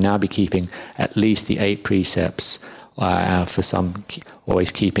 now be keeping at least the 8 precepts, for some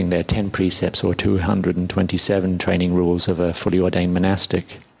always keeping their 10 precepts or 227 training rules of a fully ordained monastic.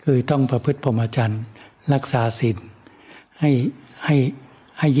 คือต้องประพฤติพรหมจรรย์รักษาศีลใ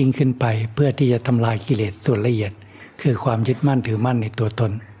ห้ยิ่งขึ้นไปเพื่อที่จะทำลายกิเลสส่วนละเอียดคือความยึดมั่นถือมั่นในตัวต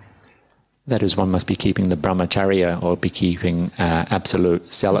น That is, one must be keeping the brahmacharya or be keeping absolute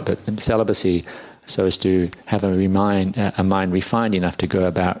celibacy so as to have a mind refined enough to go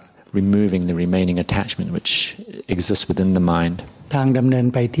about removing the remaining attachment which exists within the mind. ทางดำเนิน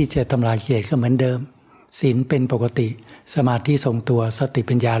ไปที่จะทำลายกิเลสก็เหมือนเดิมศีลเป็นปกติสมาธิทรงตัวสติ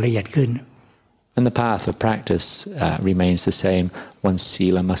ปัญญาละเอียดขึ้น And the path of practice remains the same. One's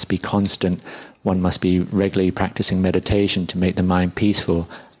sila must be constant. One must be regularly practicing meditation to make the mind peaceful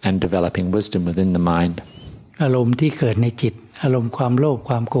and developing wisdom within the mind. อารมณ์ที่เกิดในจิตอารมณ์ความโลภ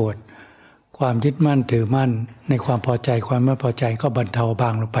ความโกรธความยึดมั่นถือมั่นในความพอใจความไม่พอใจก็บรรเทาบา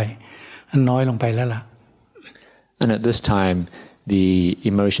งลงไปอันน้อยลงไปแล้วล่ะ And at this time, the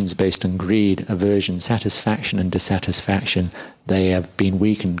emotions based on greed, aversion, satisfaction and dissatisfaction, they have been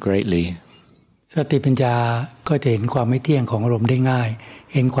weakened greatly. สติปัญญาก็จะเห็นความไม่เที่ยงของอารมณ์ได้ง่าย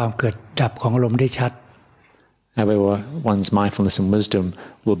เห็นความเกิดดับของอารมณ์ได้ชัด However, one's mindfulness and wisdom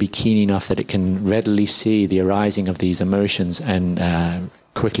will be keen enough that it can readily see the arising of these emotions and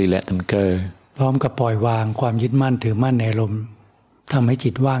quickly let them go. พร้อมกับปล่อยวางความยึดมั่นถือมั่นในอารมณ์ทำให้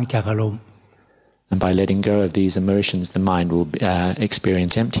จิตว่างจากอารมณ์ And by letting go of these emotions, the mind will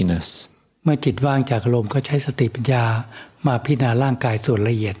experience emptiness. เมื่อจิตว่างจากอารมณ์ก็ใช้สติปัญญามาพิจารณาร่างกายส่วน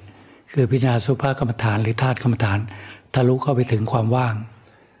ละเอียดคือพิจารณาสุภกรรมฐานหรือธาตุกรรมฐานทะลุเข้าไปถึงความว่าง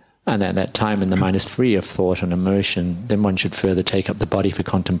And at that time when the mind is free of thought and emotion, then one should further take up the body for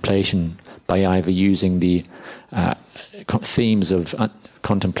contemplation by either using the themes of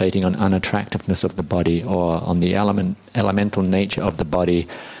contemplating on unattractiveness of the body or on the elemental nature of the body,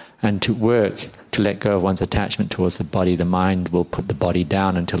 and to work to let go of one's attachment towards the body. The mind will put the body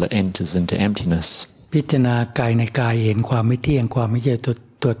down until it enters into emptiness. พิจารณากายในกายเห็นความไม่เที่ยงความไม่ใช่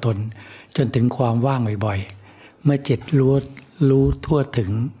ตัวตนจนถึงความว่างบ่อยๆเมื่อจิตรู้ทั่วถึง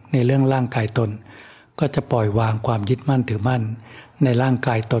ในเรื่องร่างกายตนก็จะปล่อยวางความยึดมั่นถือมั่นในร่างก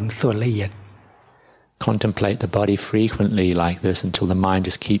ายตนส่วนละเอียด Contemplate the body frequently like this until the mind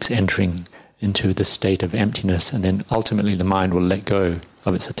just keeps entering into the state of emptiness, and then ultimately the mind will let go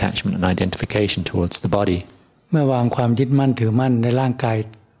of its attachment and identification towards the body. เมื่อวางความยึดมั่นถือมั่นในร่างกาย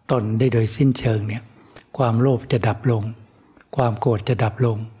ตนได้โดยสิ้นเชิงเนี่ยความโลภจะดับลงความโกรธจะดับล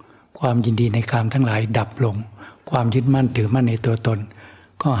งความยินดีในกามทั้งหลายดับลงความยึดมั่นถือมั่นในตัวตน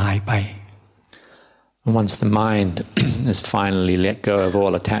ก็หายไป And once the mind has finally let go of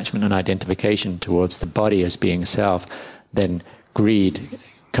all attachment and identification towards the body as being self, then greed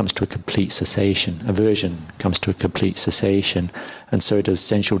comes to a complete cessation, aversion comes to a complete cessation, and so does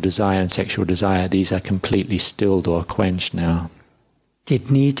sensual desire and sexual desire. These are completely stilled or quenched now. จิต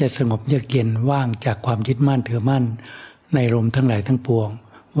นี้จะสงบเยือกเย็นว่างจากความยึดมั่นถือมั่นในลมทั้งหลายทั้งปวง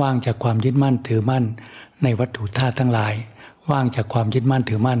ว่างจากความยึดมั่นถือมั่นในวัตถุธาตุทั้งหลายว่างจากความยึดมั่น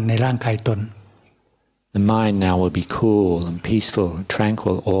ถือมั่นในร่างกายตนThe mind now will be cool and peaceful and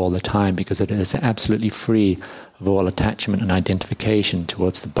tranquil all the time because it is absolutely free of all attachment and identification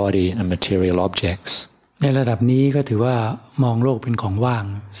towards the body and material objects. ในระดับนี้ก็ถือว่ามองโลกเป็นของว่าง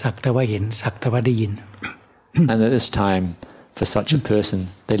สักแต่ว่าเห็นสักแต่ว่าได้ยิน And at this time, for such a person,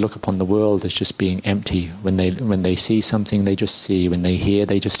 they look upon the world as just being empty. When they see something, they just see. When they hear,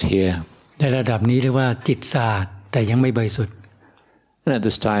 they just hear. ในระดับนี้เรียกว่าจิตสะอาดแต่ยังไม่บริสุทธิ์ And at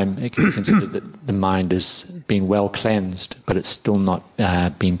this time, it can be considered that the mind is being well cleansed, but it's still not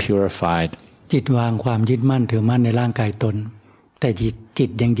being purified. จิตวางความยึดมั่นถือมั่นในร่างกายตนแต่จิต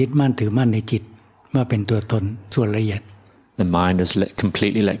ยังยึดมั่นถือมั่นในจิตว่าเป็นตัวตนส่วนละเอียด The mind has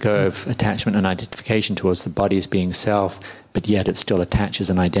completely let go of attachment and identification towards the body as being self, but yet it still attaches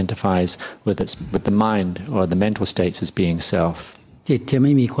and identifies with the mind or the mental states as being self. จิตจะไ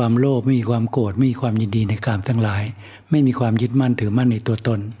ม่มีความโลภไม่มีความโกรธไม่มีความยินดีในกามทั้งหลายไม่มีความยึดมั่นถือมั่นในตัวต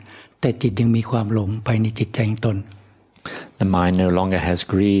นแต่จิตยังมีความหลงไปในจิตใจของตน The mind no longer has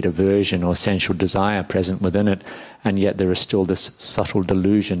greed, aversion, or sensual desire present within it, and yet there is still this subtle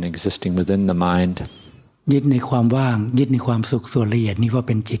delusion existing within the mind. ยึดในความว่างยึดในความสุขส่วนละเอียดนี้ว่าเ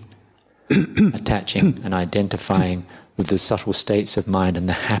ป็นจิต Attaching and identifying with the subtle states of mind and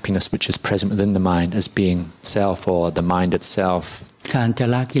the happiness which is present within the mind as being self or the mind itself. การจะ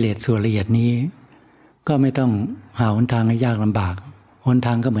ละกิเลสส่วนละเอียดนี้ก็ไม่ต้องหาหนทางให้ยากลำบากหนท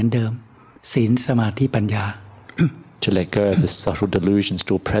างก็เหมือนเดิมศีลสมาธิปัญญา To let go of the subtle delusion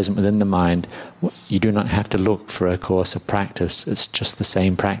still present within the mind, you do not have to look for a course of practice. It's just the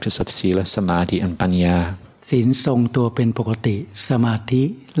same practice of sila, samadhi, and panya. ศีลทรงตัวเป็นปกติสมาธิ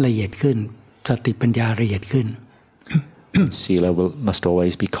ละเอียดขึ้นสติปัญญาละเอียดขึ้น Sila must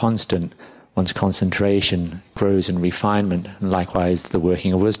always be constant. One's concentration grows in refinement, and likewise the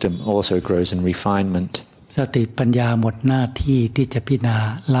working of wisdom also grows in refinement. สติปัญญาหมดหน้าที่ที่จะพิจารณา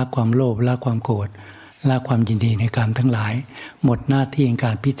ละความโลภละความโกรธละความยินดีในกามทั้งหลายหมดหน้าที่ในก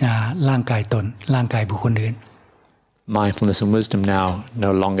ารพิจารณาร่างกายตนร่างกายบุคคลอื่น Mindfulness and wisdom now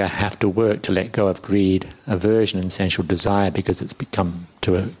no longer have to work to let go of greed, aversion, and sensual desire because it's become to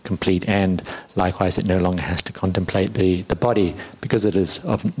a complete end. Likewise, it no longer has to contemplate the body because it is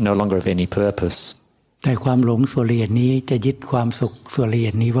no longer of any purpose. แต่ความหลงส่วนละเอียดนี้จะยึดความสุขส่วนละเอี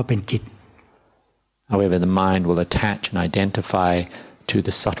ยดนี้ว่าเป็นจิต However, the mind will attach and identify to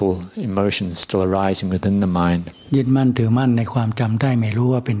the subtle emotions still arising within the mind. ยึดมั่นถือมั่นในความจำได้ไม่รู้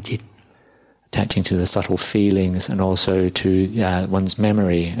ว่าเป็นจิต Attaching to the subtle feelings and also to one's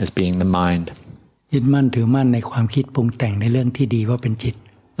memory as being the mind. ยึดมั่นถือมั่นในความคิดปรุงแต่งในเรื่องที่ดีว่าเป็นจิต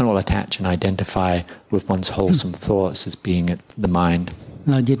And will attach and identify with one's wholesome thoughts as being the mind.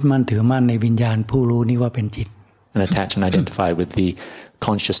 เรายึดมั่นถือมั่นในวิญญาณผู้รู้นี่ว่าเป็นจิต And attach and identify with the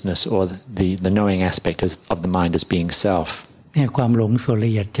consciousness or the knowing aspect of the mind as being self. เนี่ยความหลงส่วนล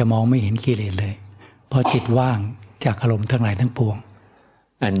ะเอียดจะมองไม่เห็นกิเลสเลยเพราะจิตว่างจากอารมณ์ทั้งหลายทั้งปวง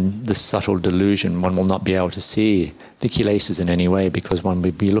And the subtle delusion, one will not be able to see the kilesas in any way because one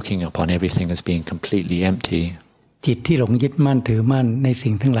will be looking upon everything as being completely empty. จิตที่หลงยึดมั่นถือมั่นใน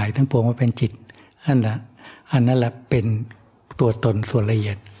สิ่งทั้งหลายทั้งปวงว่าเป็นจิตอันนั้นแหละเป็นตัวตนส่วนละเอี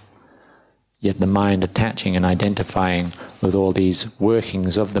ยด Yet the mind attaching and identifying with all these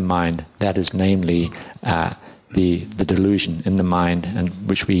workings of the mind, that is namely the delusion in the mind and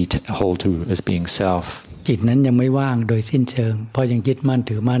which we hold to as being self. จิตนั้นยังไม่ว่างโดยสิ้นเชิงเพราะยังยึดมั่น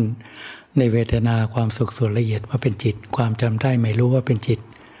ถือมั่นในเวทนาความสุขส่วนละเอียดว่าเป็นจิตความจำได้ไม่รู้ว่าเป็นจิต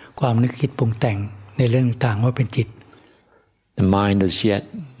ความนึกคิดปรุงแต่งในเรื่องต่างๆว่าเป็นจิต The mind is yet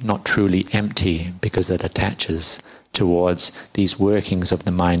not truly empty because it attaches towards these workings of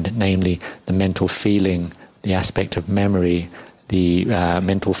the mind, namely the mental feeling, the aspect of memory, the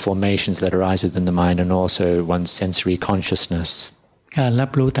mental formations that arise within the mind, and also one's sensory consciousness. การรั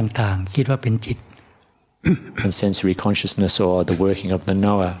บรู้ต่างๆคิดว่าเป็นจิต And sensory consciousness or the working of the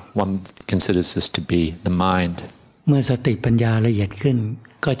knower, one considers this to be the mind. เมื่อสติปัญญาละเอียดขึ้น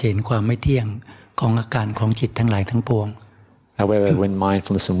ก็จะเห็นความไม่เที่ยงของอาการของจิตทั้งหลายทั้งปวง However, when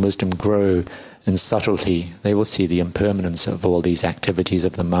mindfulness and wisdom grow in subtlety, they will see the impermanence of all these activities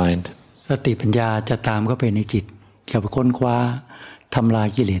of the mind. สติปัญญาจะตามเข้าไปในจิตเข้าไปค้นคว้าทำลาย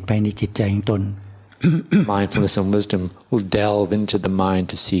กิเลสไปในจิตใจของตน mindfulness and wisdom will delve into the mind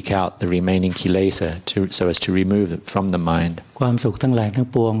to seek out the remaining kilesa so as to remove it from the mind. ความสุขทั้งหลายทั้ง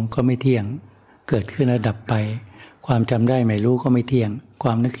ปวงก็ไม่เที่ยงเกิดขึ้นแล้วดับไปความจำได้ไม่รู้ก็ไม่เที่ยงคว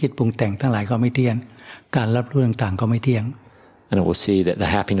ามนึกคิดปรุงแต่งทั้งหลายก็ไม่เที่ยงการรับรู้ต่างๆก็ไม่เที่ยง And it will see that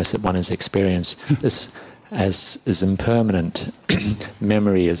the happiness that one has experienced is impermanent.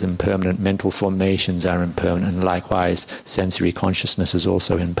 Memory is impermanent. Mental formations are impermanent. And likewise, sensory consciousness is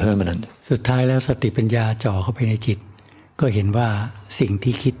also impermanent. สุดท้ายแล้วสติปัญญาจ่อเข้าไปในจิตก็เห็นว่าสิ่ง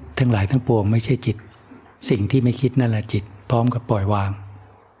ที่คิดทั้งหลายทั้งปวงไม่ใช่จิตสิ่งที่ไม่คิดนั่นแหละจิตพร้อมกับปล่อยวาง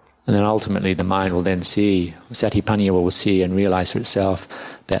And then ultimately the mind will then see, Satipanya will see and realize for itself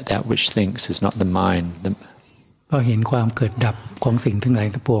that that which thinks is not the mind. ก็เห็นความเกิดดับของสิ่งทั้งหลาย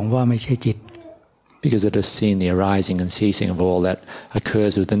ทั้งปวงว่าไม่ใช่จิต Because it has seen the arising and ceasing of all that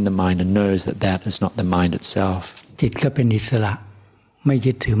occurs within the mind and knows that that is not the mind itself. จิตก็เป็นอิสระไม่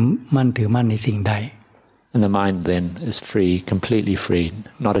ยึดถือมั่นในสิ่งใด And the mind then is free, completely free,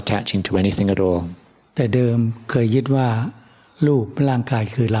 not attaching to anything at all. แต่เดิมเคยยึดว่ารูปร่างกาย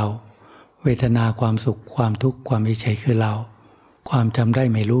คือเราเวทนาความสุขความทุกข์ความวิเฉยคือเราความจำได้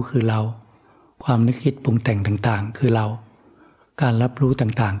ไม่รู้คือเราความนึกคิดปรุงแต่งต่างๆคือเราการรับรู้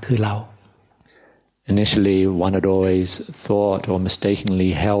ต่างๆคือเรา Initially, one had always thought or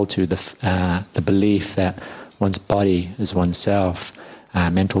mistakenly held to the belief that one's body is oneself,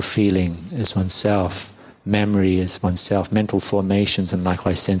 mental feeling is oneself, memory is oneself, mental formations and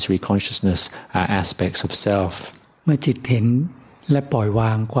likewise sensory consciousness are aspects of self. เมื่อจิตเห็นและปล่อยว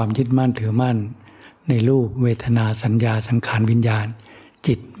างความยึดมั่นถือมั่นในรูปเวทนาสัญญาสังขารวิญญาณ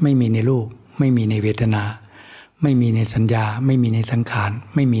จิตไม่มีในรูปไม่มีในเวทนาไม่มีในสัญญาไม่มีในสังขาร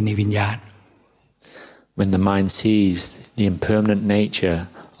ไม่มีในวิญญาณ When the mind sees the impermanent nature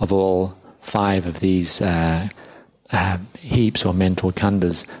of all five of these heaps or mental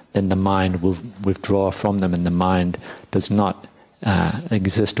khandhas, then the mind will withdraw from them and the mind does not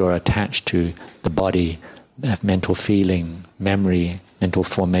exist or attach to the body, mental feeling, memory, mental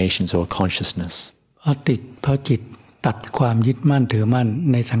formations or consciousness. เพราะจิตตัดความยึดมั่นถือมั่น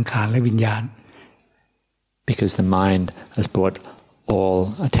ในสังขารและวิญญาณ Because the mind has brought all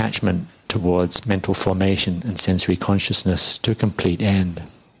attachment towards mental formation and sensory consciousness to a complete end.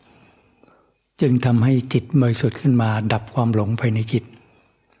 จึงทำให้จิตบริสุทธิ์ขึ้นมาดับความหลงภายในจิต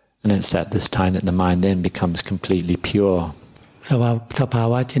And it's at this time that the mind then becomes completely pure. สภา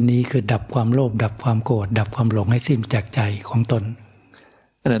วะเช่นนี้คือดับความโลภดับความโกรธดับความหลงให้สิ้นจากใจของตน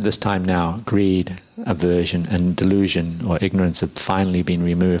And at this time now, greed, aversion and delusion or ignorance have finally been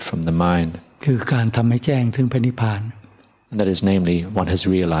removed from the mind. คือการทำให้แจ้งถึงพระนิพพาน And that is namely, one has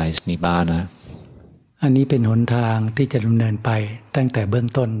realized Nibbana. อันนี้เป็นหนทางที่จะดำเนินไปตั้งแต่เบื้อง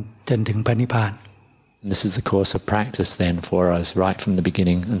ต้นจนถึงพระนิพพาน And this is the course of practice then for us right from the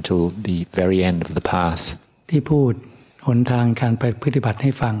beginning until the very end of the path. ที่พูดหนทางการไปปฏิบัติใ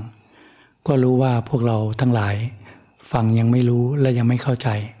ห้ฟังก็รู้ว่าพวกเราทั้งหลายฟังยังไม่รู้และยังไม่เข้าใจ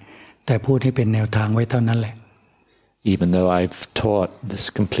แต่พูดให้เป็นแนวทางไว้เท่านั้นแหละ Even though I've taught this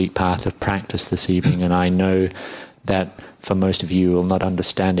complete path of practice this evening and I know that for most of you will not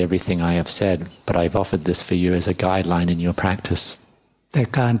understand everything I have said, but I've offered this for you as a guideline in your practice. แต่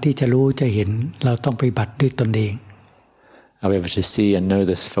การที่จะรู้จะเห็นเราต้องปฏิบัติด้วยตนเอง However, to see and know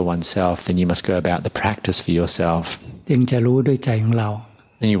this for oneself, then you must go about the practice for yourself. จึงจะรู้ด้วยใจของเรา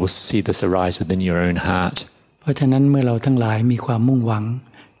Then you will see this arise within your own heart. เพราะฉะนั้นเมื่อเราทั้งหลายมีความมุ่งหวัง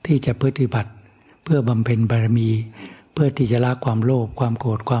ที่จะปฏิบัติเพื่อบำเพ็ญบารมีเพื่อที่จะละความโลภความโกร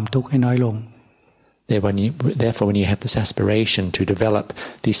ธความทุกข์ให้น้อยลง Therefore, when you have this aspiration to develop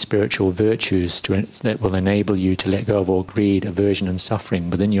these spiritual virtues that will enable you to let go of all greed, aversion and suffering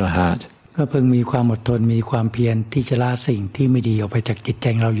within your heart, ก็เพิ่งมีความอดทนมีความเพียรที่จะละสิ่งที่ไม่ดีออกไปจากจิตใจ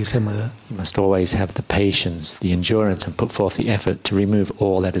เราอยู่เสมอ you must always have the patience, the endurance and put forth the effort to remove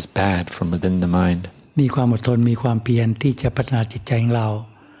all that is bad from within the mind. มีความอดทนมีความเพียรที่จะพัฒนาจิตใจของเรา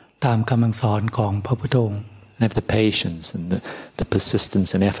ตามคำสอนของพระพุทธองค์ And have the patience and the persistence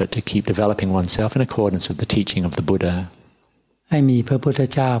and effort to keep developing oneself in accordance with the teaching of the Buddha. ให้มีพระพุทธ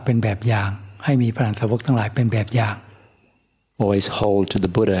เจ้าเป็นแบบอย่างให้มีพระอรหันตสาวกทั้งหลายเป็นแบบอย่าง Always hold to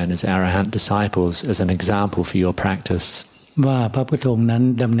the Buddha and his arahant disciples as an example for your practice. ว่าพระพุทธองค์นั้น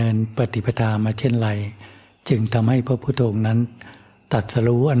ดำเนินปฏิปทามาเช่นไรจึงทำให้พระพุทธองค์นั้นตรัส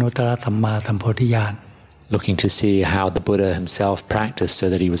รู้อนุตตรสัมมาสัมโพธิญาณ Looking to see how the Buddha himself practiced so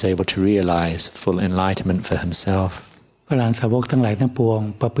that he was able to realize full enlightenment for himself. พระอรหันตสาวกทั้งหลายทั้งปวง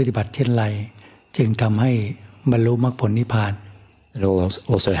ปฏิบัติเช่นไรจึงทำให้บรรลุมรรคผลนิพพาน And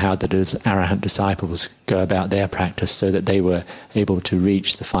also how that his arahant disciples go about their practice so that they were able to reach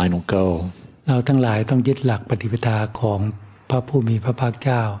the final goal. เราทั้งหลายต้องยึดหลักปฏิปทาของพระผู้มีพระภาคเ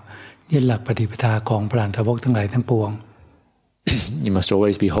จ้า ยึดหลักปฏิปทาของพระอรหันตสาวกทั้งหลายทั้งปวง You must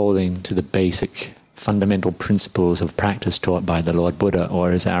always be holding to the basic fundamental principles of practice taught by the Lord Buddha or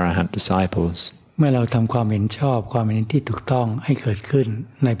his arahant disciples. เมื่อเราทำความเห็นชอบความเห็นที่ถูกต้องให้เกิดขึ้น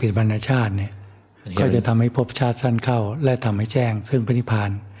ในปัจจุบันชาติเนี่ยก็จะทำให้ภพชาติสั้นเข้าและทำให้แจ้งซึ่งพระนิพพา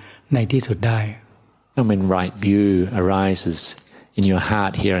นในที่สุดได้ And when right view arises in your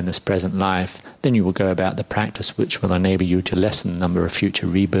heart here in this present life, then you will go about the practice which will enable you to lessen the number of future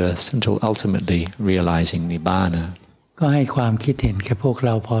rebirths until ultimately realizing Nibbana. ก็ให้ความคิดเห็นแก่พวกเร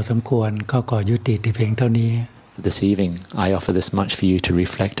าพอสมควรก็ขอยุติแต่เพียงเท่านี้ This evening, I offer this much for you to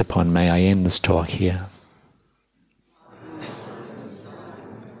reflect upon. May I end this talk here.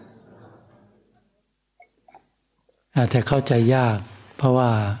 อาจจะเข้าใจยากเพราะว่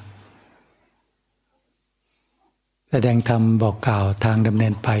าแสดงธรรมบอกกล่าวทางดำเนิ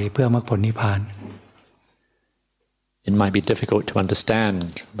นไปเพื่อมรรคผลนิพพาน It might be difficult to understand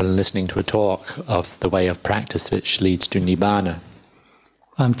when listening to a talk of the way of practice which leads to Nibbana.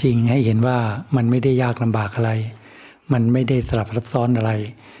 ความจริงให้เห็นว่ามันไม่ได้ยากลำบากอะไรมันไม่ได้สลับซับซ้อนอะไร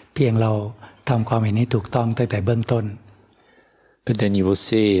เพียงเราทำความเห็นให้ถูกต้องตั้งแต่เบื้องต้น But then you will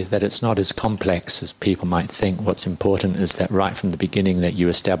see that it's not as complex as people might think. What's important is that right from the beginning that you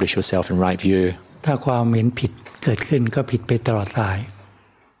establish yourself in right view. ถ้าความเห็นผิดเกิดขึ้นก็ผิดไปตลอดสาย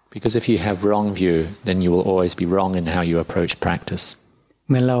Because if you have wrong view, then you will always be wrong in how you approach practice.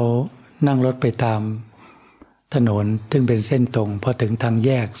 เมื่อเรานั่งรถไปตามถนนซึ่งเป็นเส้นตรงพอถึงทางแ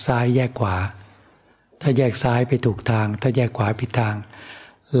ยกซ้ายแยกขวาถ้าแยกซ้ายไปถูกทางถ้าแยกขวาผิดทาง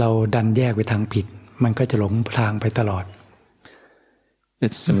เราดันแยกไปทางผิดมันก็จะหลงทางไปตลอด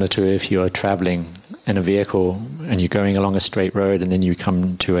It's similar to if you are traveling in a vehicle and you're going along a straight road and then you come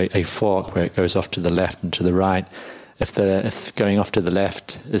to a fork where it goes off to the left and to the right. If going off to the left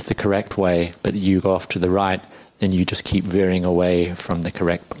is the correct way, but you go off to the right, then you just keep veering away from the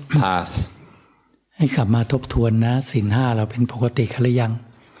correct path. ให้กลับมาทบทวนนะศีลห้าเราเป็นปกติหรือยัง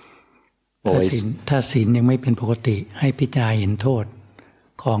ถ้าศีลยังไม่เป็นปกติให้พิจารณาเห็นโทษ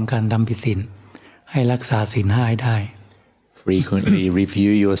ของการทำผิดศีลให้รักษาศีลห้าให้ได้ Frequently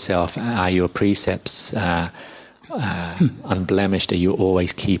review yourself. Are your precepts unblemished? Are you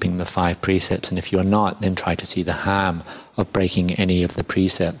always keeping the 5 precepts? And if you're not, then try to see the harm of breaking any of the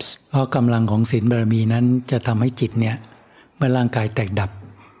precepts. เพราะกำลังของศีลบารมีนั้นจะทำให้จิตเนี่ยเมื่อร่างกายแตกดับ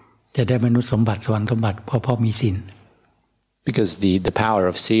จะได้มนุษย์สมบัติสวรรค์สมบัติเพราะมีศีล Because the power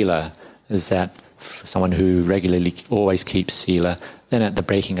of sila is that for someone who regularly always keeps sila, then at the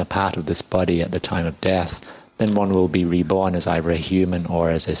breaking apart of this body at the time of death, then one will be reborn as either a human or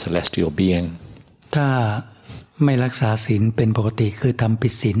as a celestial being. ถ้าไม่รักษาศีลเป็นปกติคือทำผิ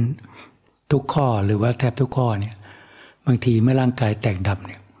ดศีลทุกข้อหรือว่าแทบทุกข้อเนี่ยบางทีเมื่อร่างกายแตกดับเ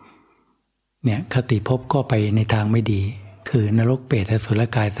นี่ยคติภพก็ไปในทางไม่ดีคือนรกเปรตอสุร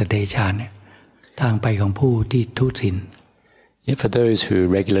กายสัตว์เดรัจฉานเนี่ยทางไปของผู้ที่ทุศีล Yet for those who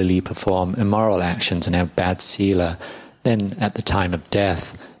regularly perform immoral actions and have bad sila, then at the time of death,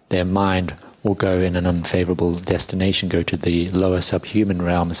 their mind will go in an unfavorable destination, go to the lower subhuman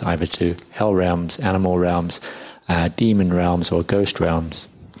realms, either to hell realms, animal realms, demon realms, or ghost realms.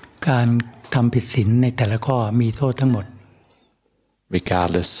 การทำผิดศีลในแต่ละข้อมีโทษทั้งหมด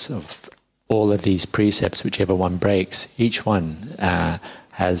Regardless of all of these precepts, whichever one breaks, each one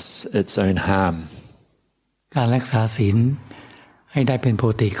has its own harm. การรักษาศีลให้ได้เป็นป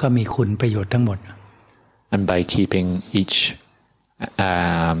กติก็มีคุณประโยชน์ทั้งหมด And by keeping each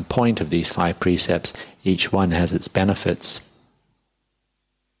point of these 5 precepts, each one has its benefits.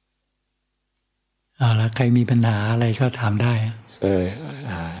 แล้วใครมีปัญหาอะไรก็ถามได้ So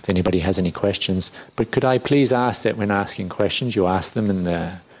if anybody has any questions, but could I please ask that when asking questions you ask them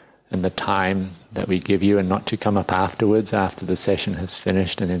in the time that we give you and not to come up afterwards after the session has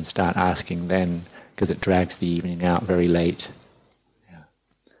finished and then start asking then, because it drags the evening out very late.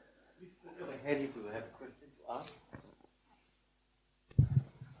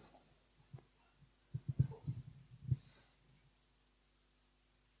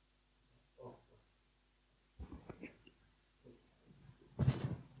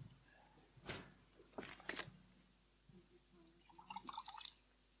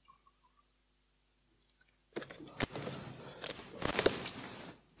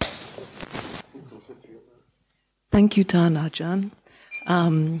 Thank you, Ajahn.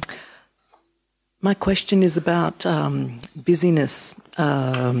 My question is about busyness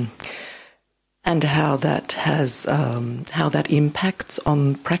and how that impacts on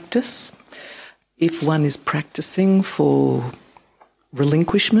practice. If one is practicing for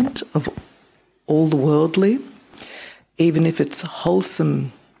relinquishment of all the worldly, even if it's wholesome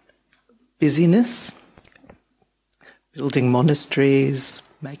busyness, building monasteries,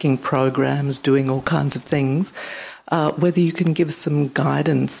 making programs, doing all kinds of things. Whether you can give some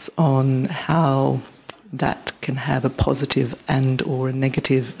guidance on how that can have a positive and or a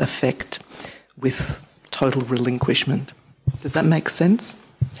negative effect with total relinquishment. Does that make sense?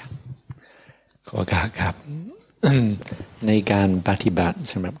 ขอครับ ในการปฏิบัติ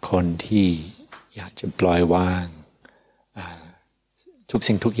สำหรับคนที่อยากจะปล่อยวางทุก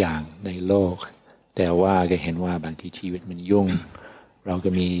สิ่งทุกอย่างในโลกแต่ว่าก็เห็นว่าบางทีชีวิตมันยุ่งเราก็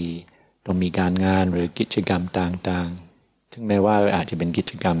ต้องมีการงานหรือกิจกรรมต่างๆถึงแม้ว่าอาจจะเป็นกิ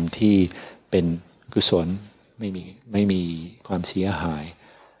จกรรมที่เป็นกุศลไม่มีความเสียหาย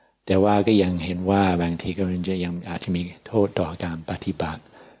แต่ว่าก็ยังเห็นว่าบางทีก็ยังอาจจะมีโทษต่อการปฏิบัติ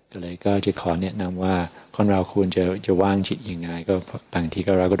ก็จะขอแนะนำว่าคนเราควรจะวางจิตยังไงก็บางที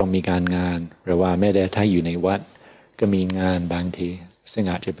ก็เราก็ต้องมีการงานหรือว่าแม้แต่ถ้าอยู่ในวัดก็มีงานบางทีซึ่ง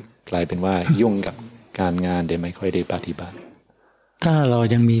อาจจะกลายเป็นว่ายุ่งกับการงานแต่ไม่ค่อยได้ปฏิบัติถ้าเรา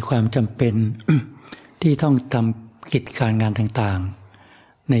ยังมีความจำเป็น ที่ต้องทำกิจการงานต่าง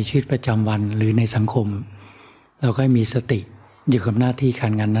ๆในชีวิตประจำวันหรือในสังคมเราก็มีสติอยู่กับหน้าที่กา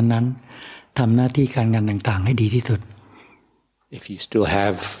รงานนั้นๆทำหน้าที่การงานต่างๆให้ดีที่สุดIf you still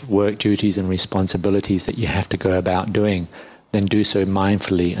have work duties and responsibilities that you have to go about doing, then do so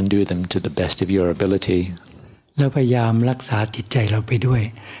mindfully and do them to the best of your ability. แล้วพยายามรักษาจิตใจเราไปด้วย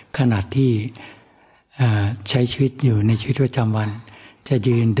ขณะที่ใช้ชีวิตอยู่ในชีวิตประจำวันจะ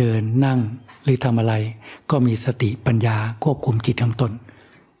ยืนเดินนั่งหรือทำอะไรก็มีสติปัญญาควบคุมจิตของตน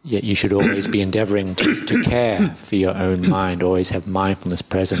Yet you should always be endeavoring to care for your own mind, always have mindfulness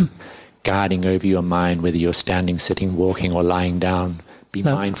present.Guarding over your mind, whether you're standing, sitting, walking, or lying down. Be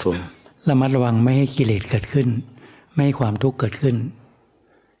mindful. ระมัดระวังไม่ให้กิเลสเกิดขึ้นไม่ให้ความทุกข์เกิดขึ้น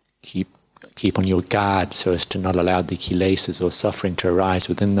Keep on your guard so as to not allow the kilesas or suffering to arise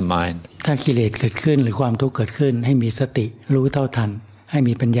within the mind. ถ้ากิเลสเกิดขึ้นหรือความทุกข์เกิดขึ้นให้มีสติรู้เท่าทันให้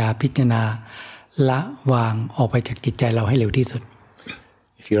มีปัญญาพิจารณาละวางออกไปจากจิตใจเราให้เร็วที่สุด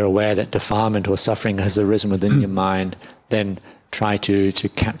If you're aware that defilement or suffering has arisen within your mind, then.Try to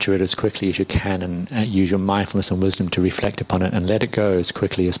capture it as quickly as you can and use your mindfulness and wisdom to reflect upon it and let it go as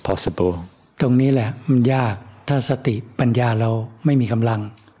quickly as possible. ตรงนี้แหละมันยากถ้าสติปัญญาเราไม่มีกำลัง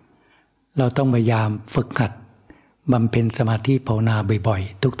เราต้องพยายามฝึกหัดบำเพ็ญสมาธิภาวนาบ่อย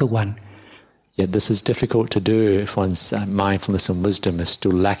ๆทุกๆวัน Yet this is difficult to do if one's mindfulness and wisdom is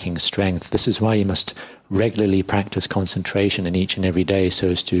still lacking strength. This is why you must regularly practice concentration in each and every day so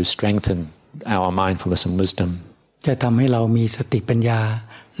as to strengthen our mindfulness and wisdom.จะทำให้เรามีสติปัญญา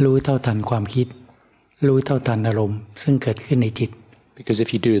รู้เท่าทันความคิดรู้เท่าทันอารมณ์ซึ่งเกิดขึ้นในจิต Because if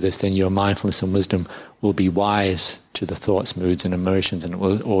you do this, then your mindfulness and wisdom will be wise to the thoughts, moods, and emotions, and it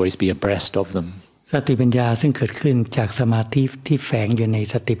will always be abreast of them. สติปัญญาซึ่งเกิดขึ้นจากสมาธิที่แฝงอยู่ใน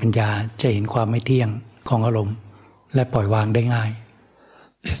สติปัญญาจะเห็นความไม่เที่ยงของอารมณ์และปล่อยวางได้ง่าย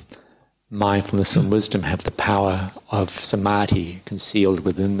Mindfulness and wisdom have the power of samadhi concealed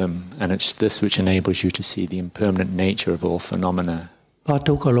within them, and it's this which enables you to see the impermanent nature of all phenomena. เพราะ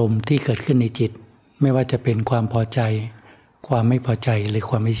ทุกอารมณ์ที่เกิดขึ้นในจิตไม่ว่าจะเป็นความพอใจความไม่พอใจหรือ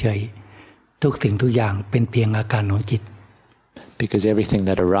ความไม่เฉยทุกสิ่งทุกอย่างเป็นเพียงอาการของจิต Because everything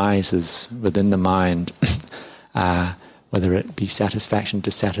that arises within the mind, whether it be satisfaction,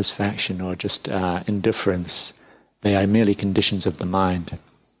 dissatisfaction, or just indifference, they are merely conditions of the mind.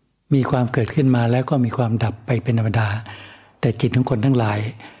มีความเกิดขึ้นมาแล้วก็มีความดับไปเป็นธรรมดาแต่จิตของคนทั้งหลาย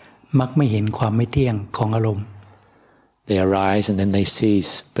มักไม่เห็นความไม่เที่ยงของอารมณ์ They arise and then they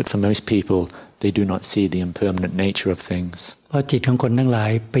cease, but for most people they do not see the impermanent nature of things. เพราะจิตของคนทั้งหลา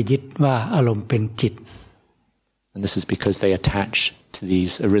ยไปยึดว่าอารมณ์เป็นจิต And this is because they attach to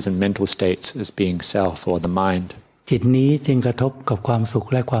these arisen mental states as being self or the mind. จิตนี้จึงกระทบกับความสุข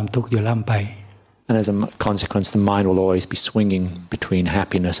และความทุกข์อยู่ล่ำไปAnd as a consequence, the mind will always be swinging between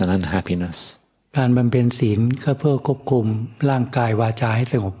happiness and unhappiness. การบำเพ็ญศีลก็เพื่อควบคุมร่างกายวาจาให้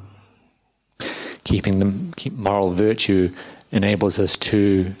สงบ Keep moral virtue enables us to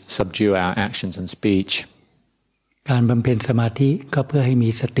subdue our actions and speech. การบำเพ็ญสมาธิก็เพื่อให้มี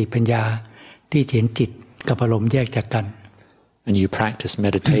สติปัญญาที่เห็นจิตกับอารมณ์แยกจากกัน And you practice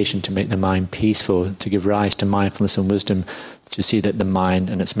meditation to make the mind peaceful, to give rise to mindfulness and wisdom, to see that the mind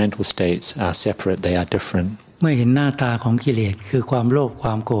and its mental states are separate, they are different. เมื่อเห็นหน้าตาของกิเลสคือความโลภคว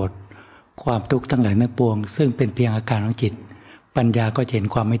ามโกรธความทุกข์ทั้งหลายทั้งปวงซึ่งเป็นเพียงอาการของจิตปัญญาก็จะเห็น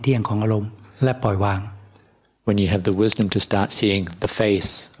ความไม่เที่ยงของอารมณ์และปล่อยวาง When you have the wisdom to start seeing the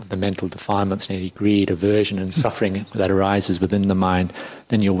face of the mental defilements, greed, aversion, and suffering that arises within the mind,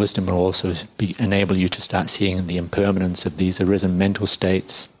 then your wisdom will also enable you to start seeing the impermanence of these arisen mental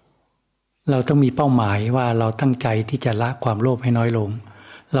states. เราต้องมีเป้าหมายว่าเราตั้งใจที่จะละความโลภให้น้อยลง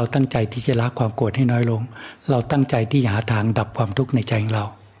เราตั้งใจที่จะละความโกรธให้น้อยลงเราตั้งใจที่หาทางดับความทุกข์ในใจของเรา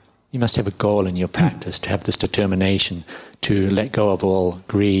You must have a goal in your practice to have this determination to let go of all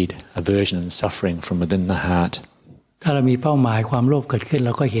greed, aversion and suffering from within the heart. ถ้าเรามีเป้าหมายความโลภเกิดขึ้นเร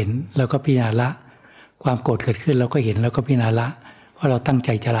าก็เห็นแล้วก็พิจารณาละความโกรธเกิดขึ้นเราก็เห็นแล้วก็พิจารณาละเพราะเราตั้งใจ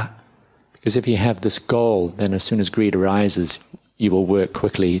จะละ Because if you have this goal, then as soon as greed arises, you will work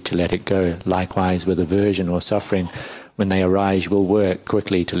quickly to let it go. Likewise with aversion or suffering, when they arise, you will work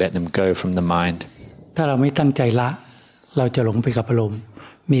quickly to let them go from the mind. ถ้าเราไม่ตั้งใจละเราจะหลงไปกับอารมณ์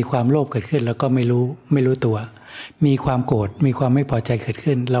มีความโลภเกิดขึ้นแล้วก็ไม่รู้ตัวมีความโกรธมีความไม่พอใจเกิด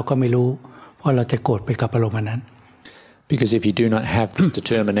ขึ้นเราก็ไม่รู้เพราะเราจะโกรธไปกับอารมณ์นั้น Because if you do not have this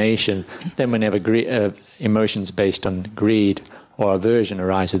determination, then whenever emotions based on greed or aversion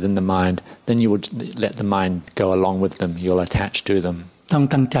arise within the mind, then you would let the mind go along with them. You'll attach to them. ต้อง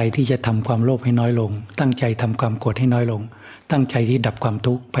ตั้งใจที่จะทำความโลภให้น้อยลงตั้งใจทำความโกรธให้น้อยลงตั้งใจที่ดับความ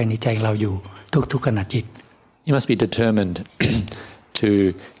ทุกข์ภายในใจเราอยู่ทุกๆขณะจิต You must be determined to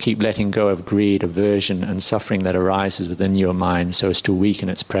keep letting go of greed, aversion and suffering that arises within your mind so as to weaken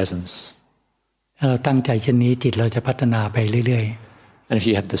its presence. ถ้าเราตั้งใจเช่นนี้จิตเราจะพัฒนาไปเรื่อยๆ And if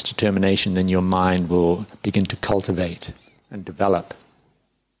you have this determination, then your mind will begin to cultivate and develop.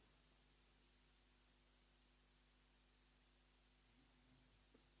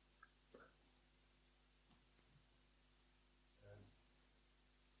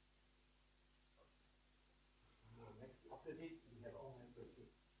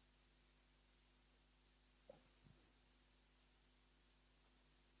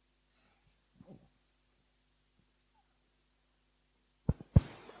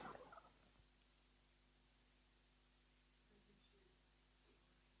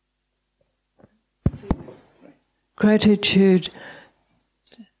 Gratitude,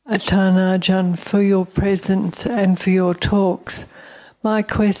 Ajahn, for your presence and for your talks. My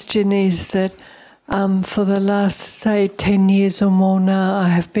question is that for the last, say, 10 years or more now, I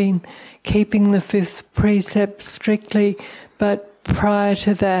have been keeping the fifth precept strictly, but prior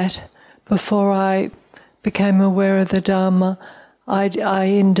to that, before I became aware of the Dhamma, I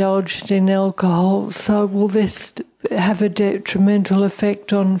indulged in alcohol. So will this have a detrimental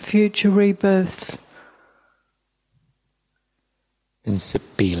effect on future rebirths? เป็น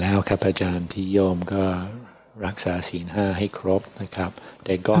10 ปีแล้วครับอาจารย์ที่โยมก็รักษาศีล 5ให้ครบนะครับแ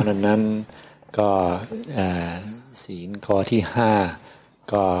ต่ก่อนนั้นก็ศีลข้อที่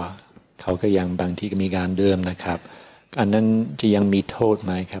 5ก็เขาก็ยังบางที่ก็มีการดื่มนะครับอันนั้นจะยังมีโทษไห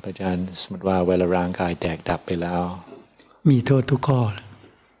มครับอาจารย์สมมติว่าเวลาร่างกายแตกดับไปแล้วมีโทษทุกข้อ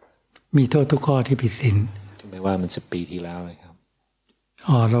มีโทษทุกข้อที่ผิดศีลถึงแม้ว่ามัน10 ปีที่แล้วเลยครับ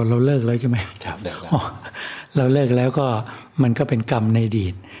เราเลิกแล้วใช่ไหมครับเลิกแล้วเราเลิกแล้วก็มันก็เป็นกรรมในอดี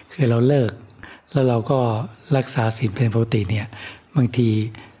ตคือเราเลิกแล้วเราก็รักษาศีลเป็นปกติเนี่ยบางที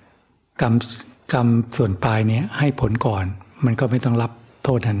กรรมส่วนปลายเนี่ยให้ผลก่อนมันก็ไม่ต้องรับโท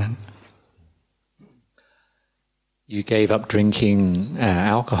ษนั้น You gave up drinking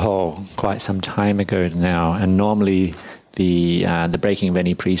alcohol quite some time ago now, and normally the breaking of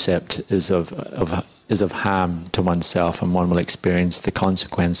any precept is of harm to oneself, and one will experience the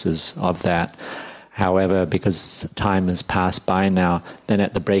consequences of that. However, because time has passed by now, then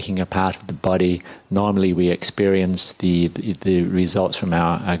at the breaking apart of the body, normally we experience the results from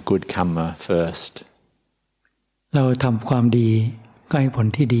our good karma first. เราทำความดีก็ให้ผล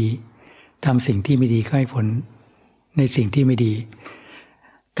ที่ดีทำสิ่งที่ไม่ดีก็ให้ผลในสิ่งที่ไม่ดี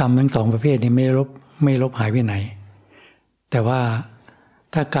กรรมทั้งสองประเภทนี้ไม่ลบหายไปไหนแต่ว่า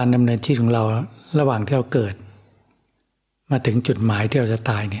ถ้าการดำเนินชีวิตของเราระหว่างที่เราเกิดมาถึงจุดหมายที่เราจะ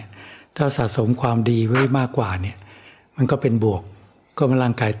ตายเนี่ยถ้าสะสมความดีไว้มากกว่าเนี่ยมันก็เป็นบวกก็เมื่อร่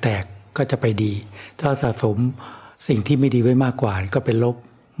างกายแตกก็จะไปดีถ้าสะสมสิ่งที่ไม่ดีไว้มากกว่าก็เป็นลบ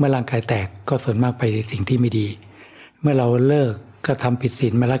เมื่อร่างกายแตกก็ส่วนมากไปในสิ่งที่ไม่ดีเมื่อเราเลิกก็ทำผิดศี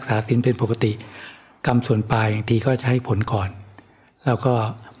ลมารักษาศีลเป็นปกติกรรมส่วนปลายบางทีก็จะให้ผลก่อนแล้วก็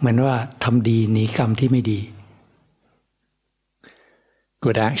เหมือนว่าทำดีหนีกรรมที่ไม่ดี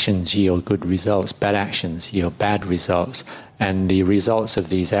Good actions yield good results, bad actions yield bad results, and the results of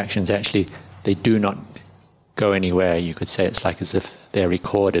these actions actually they do not go anywhere. You could say it's like as if they're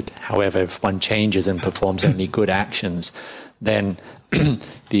recorded. However, if one changes and performs only good actions, then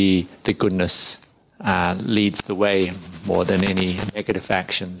the goodness leads the way more than any negative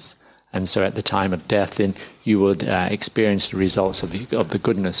actions. And so at the time of death, then you would experience the results of the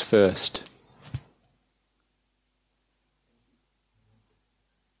goodness first.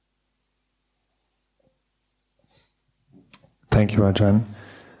 Thank you, Ajahn.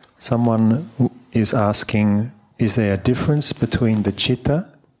 Someone is asking, is there a difference between the citta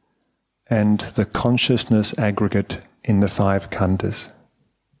and the consciousness aggregate in the 5 khandhas?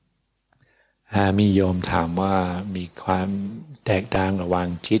 มีโยมถามว่ามีความแตกต่างระหว่าง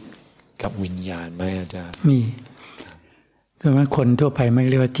จิตกับวิญญาณไหมอาจารย์มีส่วนมากคนทั่วไปไม่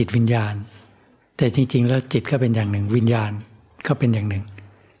เรียกว่าจิตวิญญาณแต่จริงๆแล้วจิตก็เป็นอย่างหนึ่งวิญญาณก็เป็นอย่างหนึ่ง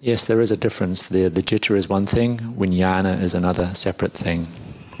Yes, there is a difference. The jitta is one thing, vijnana is another separate thing.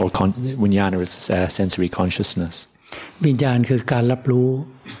 Or vijnana is sensory consciousness. วิญญาณคือการรับรู้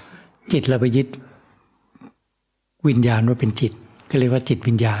จิตเราไปยึดวิญญาณว่าเป็นจิตก็เรียกว่าจิต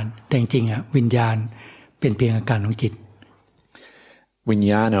วิญญาณแต่จริงๆวิญญาณเป็นเพียงอาการของจิต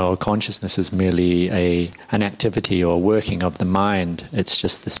Vijnana or consciousness is merely an activity or working of the mind. It's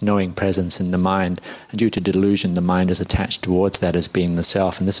just this knowing presence in the mind. And due to delusion, the mind is attached towards that as being the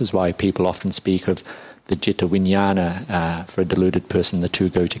self. And this is why people often speak of the jitta vijnana. For a deluded person, the two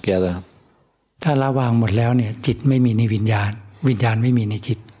go together. ถ้าละวางหมดแล้วเนี่ยจิตไม่มีในวิญญาณวิญญาณไม่มีใน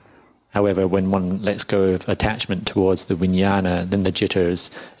จิต However, when one lets go of attachment towards the vijnana, then the jitta is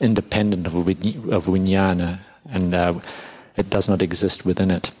independent of vijnana. And it does not exist within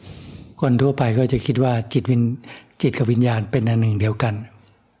it. คนทั่วไปก็จะคิดว่าจิตกับวิญญาณเป็นอันหนึ่งเดียวกัน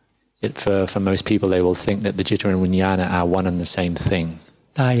For most people, they will think that the jitta and vijnana are one and the same thing.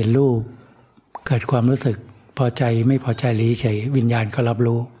 ตาเห็นรูปเกิดความรู้สึกพอใจไม่พอใจหรือเฉยวิญญาณก็รับ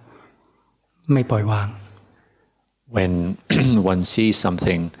รู้ไม่ปล่อยวาง When one sees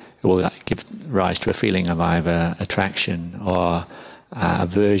something, it will give rise to a feeling of either attraction or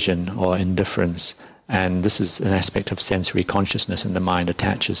aversion or indifference. And this is an aspect of sensory consciousness, and the mind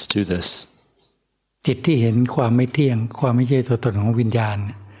attaches to this. จิตที่เห็นความไม่เที่ยงความไม่ใช่ตัวตนของวิญญาณ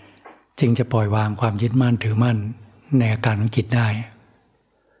จึงจะปล่อยวางความยึดมั่นถือมั่นในอาการของจิตได้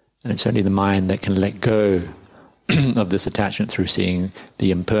And it's only the mind that can let go of this attachment through seeing the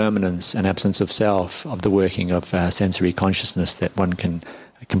impermanence and absence of self, of the working of sensory consciousness, that one can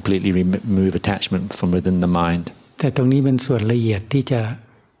completely remove attachment from within the mind. แต่ตรงนี้เป็นส่วนละเอียดที่จะ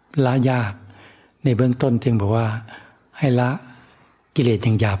ละยากในเบื้องต้นจึงบอกว่าให้ละกิเลสอ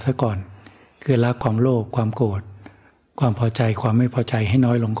ย่างหยาบซะก่อนคือละความโลภความโกรธความพอใจความไม่พอใจให้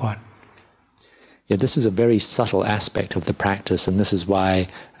น้อยลงก่อน Yeah, this is a very subtle aspect of the practice, and this is why,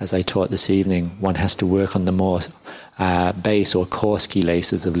 as I taught this evening, one has to work on the more base or coarse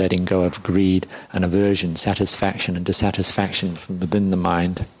kilesas of letting go of greed and aversion, satisfaction and dissatisfaction from within the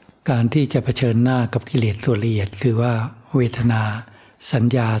mind. การที่จะเผชิญหน้ากับกิเลสส่วนละเอียดคือว่าเวทนาสัญ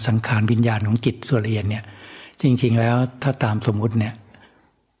ญาสังขารวิญญาณของจิตส่วนละเอียดเนี่ยจริงๆแล้วถ้าตามสมมุติเนี่ย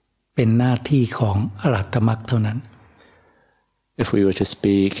เป็นหน้าที่ของอรหัตมรรคเท่านั้น If we were to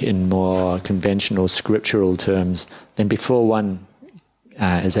speak in more conventional scriptural terms, then before one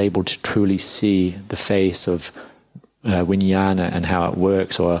is able to truly see the face of vijnana and how it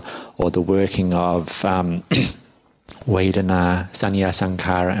works, or the working of Vedana, Sanya,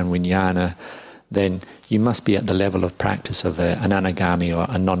 Sankhara and vijnana, then you must be at the level of practice of an anagami or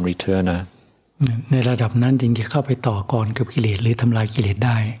a non-returner. ในระดับนั้นจึงจะเข้าไปต่อกรกับกิเลสหรือทำลายกิเลสไ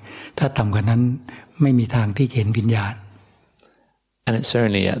ด้ถ้าต่ำกว่านั้นไม่มีทางที่จะเห็นวิญญาณ And it's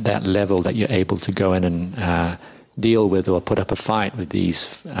only at that level that you're able to go in and deal with or put up a fight with these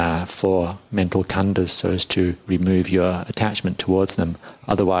four mental khandhas so as to remove your attachment towards them.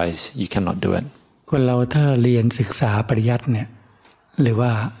 Otherwise, you cannot do it. คนเราถ้าเรียนศึกษาปริยัติเนี่ยหรือว่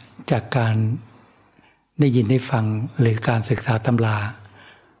าจากการได้ยินได้ฟังหรือการศึกษาตำรา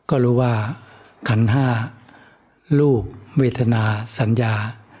ก็รู้ว่าขันธ์ห้ารูปเวทนาสัญญา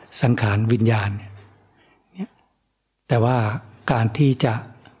สังขารวิญญาณแต่ว่าการที่จะ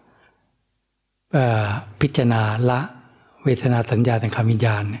พิจารณาละเวทนาสัญญาสังขารวิญญ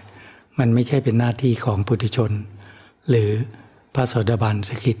าณมันไม่ใช่เป็นหน้าที่ของปุถุชนหรือพระโสดาบันส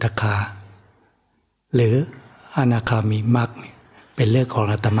กิทาคาหรืออนาคามีมรรคเป็นเรื่องของอ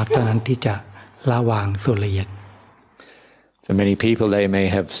รหัตมรรคเท่านั้นที่จะละวางส่วนละเอียด For many people, they may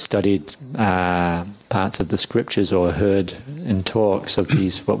have studied parts of the scriptures or heard in talks of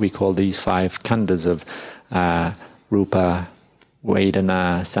these, what we call these five khandhas of rupa, vedana,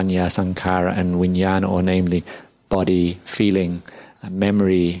 sanya, sankhara, and vijnana, or namely body, feeling,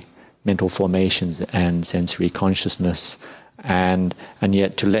 memory, mental formations, and sensory consciousness. And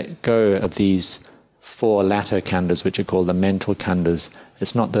yet to let go of these four latter khandhas, which are called the mental khandhas,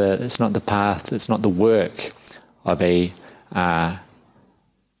 it's not the path, it's not the work of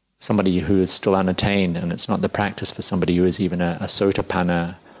somebody who is still unattained, and it's not the practice for somebody who is even a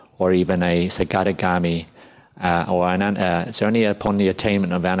sotapanna or even a sagadagami, it's only upon the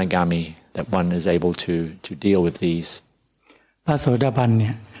attainment of anagami that one is able to deal with these. พระโสดาบันเ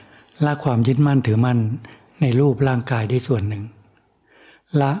นี่ยละความยึดมั่นถือมั่นในรูปร่างกายได้ส่วนหนึ่ง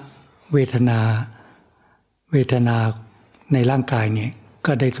ละเวทนาในร่างกายเนี่ย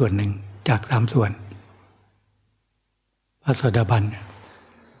ก็ได้ส่วนหนึ่งจาก3ส่วนพระโสดาบัน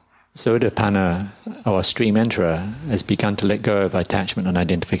Sotapanna, or stream enterer, has begun to let go of attachment and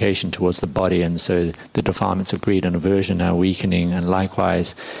identification towards the body, and so the defilements of greed and aversion are weakening, and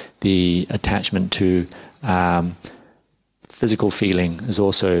likewise the attachment to physical feeling is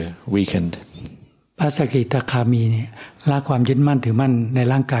also weakened. พระสกิทาคามีเนี่ยละความยึดมั่นถือมั่นใน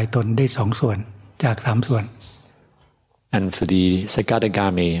ร่างกายตนได้2 ส่วนจาก3 ส่วน And for the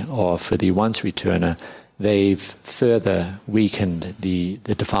Sagadagami, or for the once returner, they've further weakened the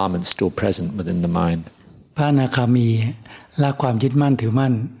defilements still present within the mind. พระอนาคามีละความยึดมั่นถือมั่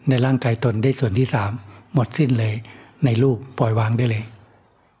นในร่างกายตนได้ส่วนที่3หมดสิ้นเลยในรูปปล่อยวางได้เลย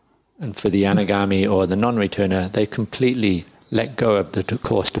And for the anagami or the non-returner, they completely let go of the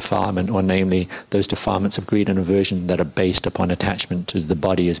coarse defilement, or namely those defilements of greed and aversion that are based upon attachment to the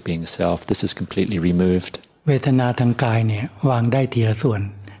body as being self. This is completely removed. เวทนาทางกายเนี่ยวางได้ทีละส่ว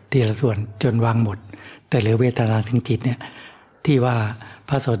นจนวางหมดแต่เหลือเวทนาทางจิตเนี่ยที่ว่าพ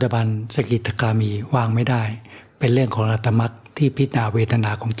ระโสดาบันสกิทาคามีวางไม่ได้เป็นเรื่องของอรหัตมรรคที่พิจารณาเวทน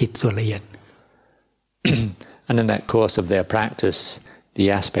าของจิตส่วนละเอียด And in that course of their practice, the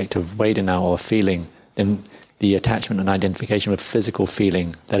aspect of Vedana or feeling, then the attachment and identification with physical feeling,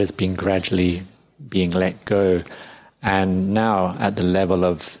 that has been gradually being let go. And now at the level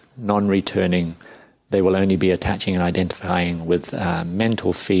of non-returning, they will only be attaching and identifying with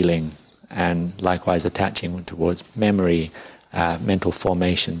mental feeling, and likewise attaching towards memory, mental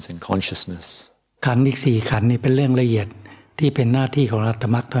formations and consciousness. ขันธ์อีก4 ขันธ์นี่เป็นเรื่องละเอียดที่เป็นหน้าที่ของอรหัต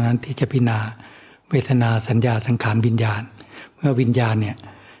มรรคเท่านั้นที่จะพิจารณาเวทนาสัญญาสังขารวิญญาณเมื่อวิญญาณเนี่ย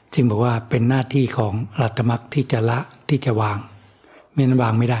จึงบอกว่าเป็นหน้าที่ของอรหัตมรรคที่จะละที่จะวางไม่นั้นวา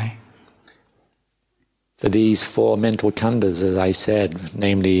งไม่ได้ For these 4 mental khandhas, as I said,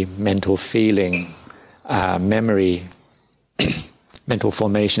 namely mental feeling, memory, mental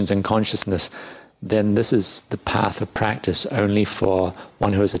formations and consciousness, then this is the path of practice only for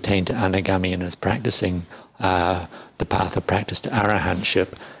one who has attained to anagami and is practicing the path of practice to arahantship.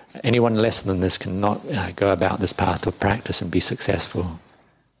 Anyone less than this cannot go about this path of practice and be successful.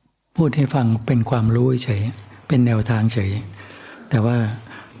 พูดให้ฟังเป็นความรู้เฉยเป็นแนวทางเฉยแต่ว่า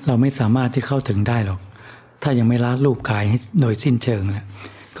เราไม่สามารถที่เข้าถึงได้หรอกถ้ายังไม่ละรูปกายให้โดยสิ้นเชิงเนี่ย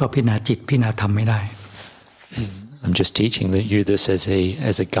ก็พิจารณาจิตพิจารณาธรรมไม่ได้ I'm just teaching you this as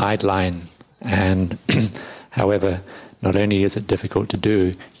a guideline, and however, not only is it difficult to do,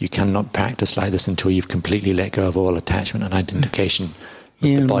 you cannot practice like this until you've completely let go of all attachment and identification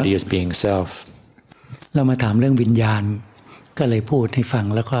with the body as being self. เรามาถามเรื่องวิญญาณก็เลยพูดให้ฟัง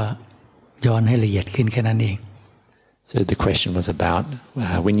แล้วก็ย้อนให้ละเอียดขึ้นแค่นั้นเอง So the question was about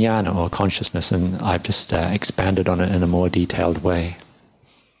vijnana or consciousness, and I've just expanded on it in a more detailed way.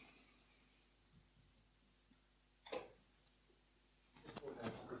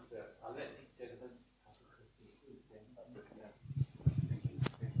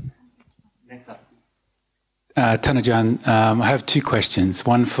 Ajahn, I have 2 questions.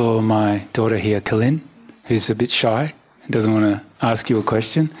 One for my daughter here, Kalin, who's a bit shy and doesn't want to ask you a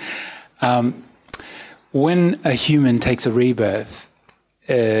question. When a human takes a rebirth,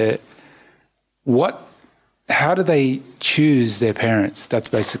 how do they choose their parents? That's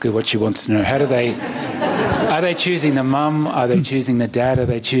basically what she wants to know. How do they? Are they choosing the mum? Are they choosing the dad? Are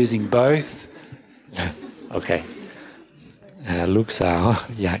they choosing both? Okay. ลูกสาว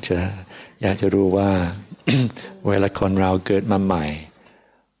อยากจะรู้ว่า เวลาคนเราเกิดมาใหม่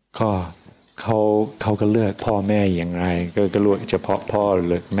ก็เขาก็เลือกพ่อแม่อย่างไรก็เลือกเฉพาะพ่อ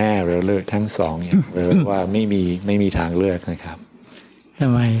เลือกแม่หรือเลือกทั้งสองอย่างว่าไม่มีทางเลือกนะครับทำ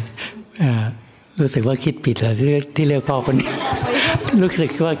ไมรู้สึกว่าคิดผิดแล้วที่เลือกพ่อคนนี้ รู้สึก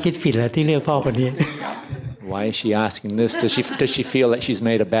ว่าคิดผิดแล้วที่เลือกพ่อคนนี้ Why is she asking this? Does she feel that she's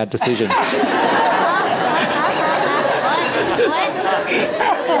made a bad decision?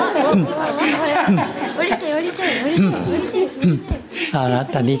 เอาละ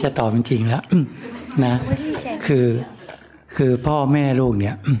ตอนนี้จะตอบจริงแล้วนะคือพ่อแม่ลูกเ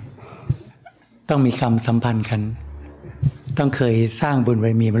นี่ยต้องมีคำสัมพันธ์กันต้องเคยสร้างบุญบา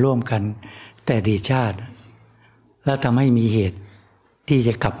รมีมาร่วมกันแต่อดีตชาติแล้วทำให้มีเหตุที่จ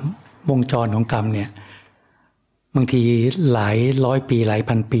ะกลับวงจรของกรรมเนี่ยบางทีหลายร้อยปีหลาย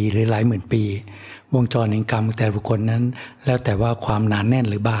พันปีหรือหลายหมื่นปีวงจรแห่งกรรมแต่บุคคลนั้นแล้วแต่ว่าความหนาแน่น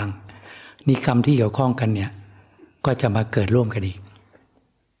หรือบางนี่กรรมที่เกี่ยวข้องกันเนี่ยก็จะมาเกิดร่วมกันอีก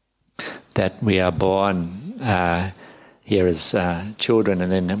That we are born here as children,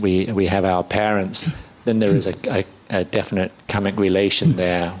 and then we have our parents. Then there is a definite karmic relation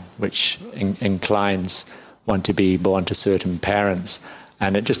there, which inclines one to be born to certain parents,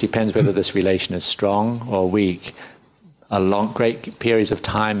 and it just depends whether this relation is strong or weak. Great periods of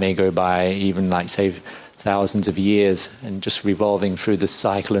time may go by, even like say thousands of years and just revolving through the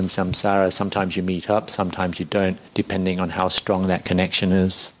cycle in samsara. Sometimes you meet up, sometimes you don't, depending on how strong that connection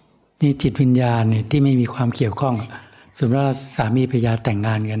is. นี่จิตวิญญาณเนี่ยที่ไม่มีความเกี่ยวข้องสมมติว่าสามีภรรยาแต่งง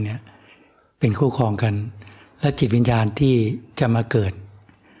านกันเนี่ยเป็นคู่ครองกันและจิตวิญญาณที่จะมาเกิด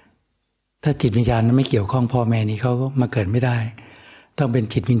ถ้าจิตวิญญาณนั้นไม่เกี่ยวข้องพ่อแม่นี่เขาก็มาเกิดไม่ได้ต้องเป็น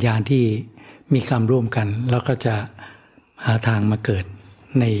จิตวิญญาณที่มีกรรมร่วมกันแล้วก็จะหาทางมาเกิด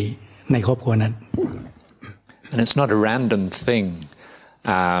ในครอบครัวนั้น And it's not a random thing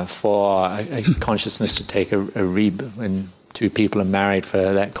for a consciousness to take a rebirth. When two people are married, for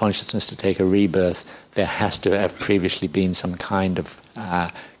that consciousness to take a rebirth, there has to have previously been some kind of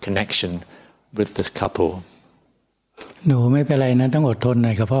connection with this couple. หนูไม่เป็นไรนะต้องอดทนห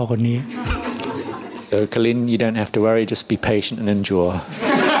น่อยกับพ่อคนนี้ So Kalin, you don't have to worry, just be patient and endure.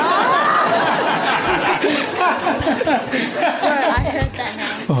 I heard that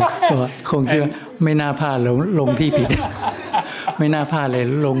now. คงคิดว่าไม่น่าพลาดลงที่ผิด ไม่น่าพลาดเลย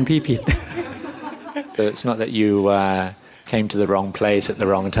ลงที่ผิด So it's not that you came to the wrong place at the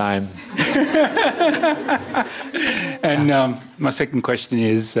wrong time. And my second question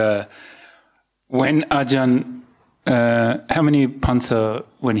is, when Ajahn, how many pansa,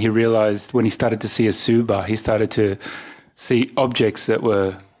 when he started to see a subha, he started to see objects that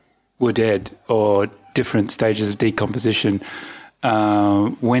were dead or different stages of decomposition.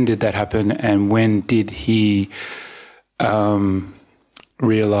 When did that happen, and when did he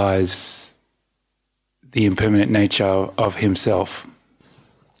realize the impermanent nature of himself?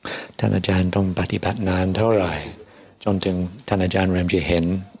 ท่านอาจารย์ต้องปฏิบัตินานเท่าไหร่จนถึงท่านอาจารย์เริ่มจะเห็น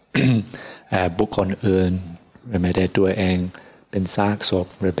บุคคลอื่นหรือแม้แต่ตัวเองเป็นซากศพ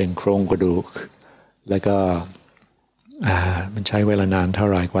หรือเป็นโครงกระดูกแล้วก็มันใช้เวลานานเท่า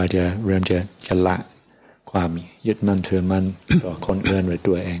ไหร่กว่าจะเริ่มจะละความยึดมั่นถือมั่นต่อคนอื่นหรือ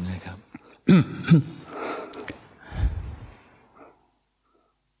ตัวเองนะครับ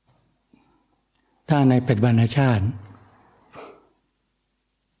ถ้าในปัจจุบันชา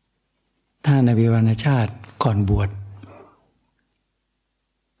ติก่อนบวช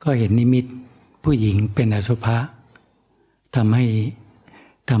ก็เห็นนิมิตผู้หญิงเป็นอสุภะทำใ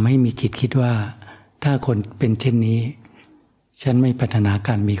ห้มีจิตคิดว่าถ้าคนเป็นเช่นนี้ฉันไม่ปรารถนาก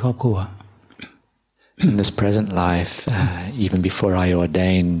ารมีครอบครัว In this present life, even before I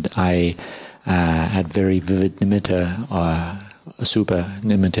ordained, I had very vivid nimitta or super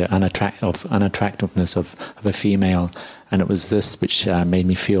nimitta unattractiveness of a female, and it was this which made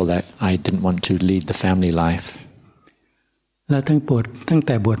me feel that I didn't want to lead the family life. แล้วตั้งแ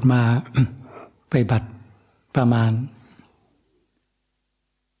ต่บวชมา ไปบัตรประมาณ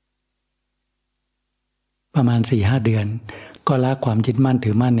 4-5 เดือนก็ละความยึดมั่นถื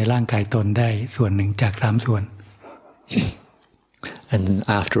อมั่นในร่างกายตนได้ส่วนหนึ่งจาก3 ส่วน And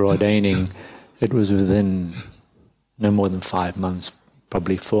after ordaining, it was within no more than 5 months,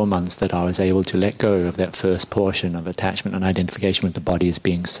 probably 4 months, that I was able to let go of that first portion of attachment and identification with the body as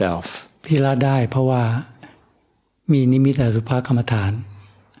being self. ที่ละได้เพราะว่ามีนิมิตอสุภกรรมฐาน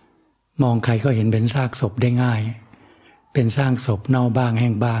มองใครก็เห็นเป็นซากศพได้ง่ายเป็นซากศพเน่าบ้างแห้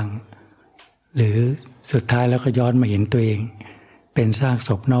งบ้างหรือสุดท้ายแล้วก็ย้อนมาเห็นตัวเองเป็นซากศ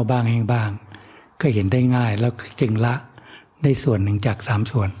พเน่าบ้างแห้งบ้างก็เห็นได้ง่ายแล้วจึงละได้ส่วนหนึ่งจาก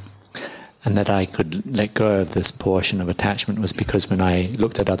3 ส่วน And that I could let go of this portion of attachment was because when I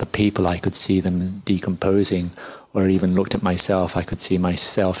looked at other people, I could see them decomposing, or even looked at myself, I could see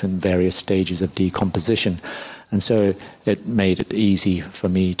myself in various stages of decomposition. And so it made it easy for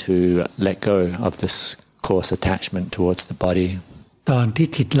me to let go of this coarse attachment towards the body. ตอนที่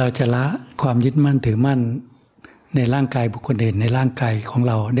จิตเราจะละความยึดมั่นถือมั่นในร่างกายบุคคลอื่นในร่างกายของเ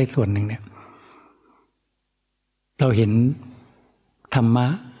ราได้ส่วนหนึ่งเนี่ยเราเห็นธรรมะ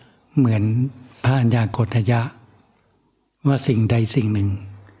เหมือนพระอัญญาโกณทัญญะว่าสิ่งใดสิ่งหนึ่ง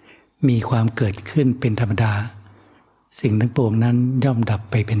มีความเกิดขึ้นเป็นธรรมดาสิ่งทั้งปวงนั้นย่อมดับ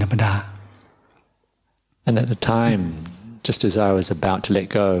ไปเป็นธรรมดา And at the time, just as I was about to let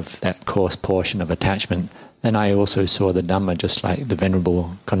go of that coarse portion of attachment, then I also saw the Dhamma just like the Venerable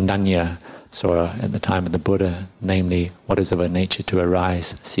Kondanya saw at the time of the Buddha, namely, what is of a nature to arise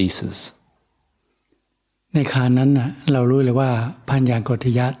ceases. ในคราวนั้นน่ะเรารู้เลยว่าพระอัญญาโกณ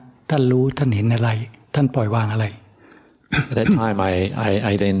ทัญญะท่านรู้ท่านเห็นอะไรท่านปล่อยวางอะไร At that time,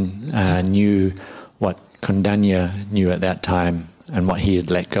 I then knew what Kondanya knew at that time and what he had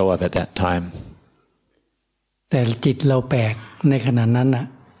let go of at that time. แต่จิตเราแปลกในขณะนั้นน่ะ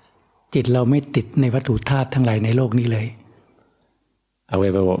จิตเราไม่ติดในวัตถุธาตุทั้งหลายในโลกนี้เลย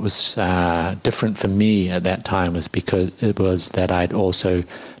However, what was different for me at that time was because it was that I'd also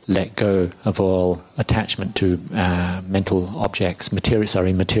let go of all attachment to mental objects,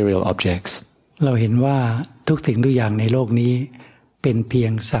 material objects. เราเห็นว่าทุกสิ่งทุกอย่างในโลกนี้เป็นเพีย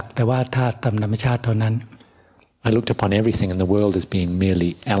งสักแต่ว่าธาตุตามธรรมชาติเท่านั้น I looked upon everything in the world as being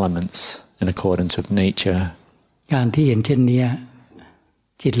merely elements in accordance with nature. การที่เห็นเช่นนี้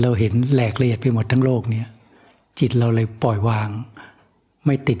จิตเราเห็นแหลกละเอียดไปหมดทั้งโลกเนี่ยจิตเราเลยปล่อยวางไ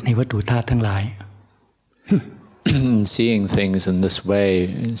ม่ติดในวัตถุธาตุทั้งหลาย Seeing things in this way,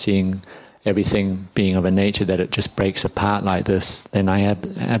 seeing everything being of a nature that it just breaks apart like this, then I have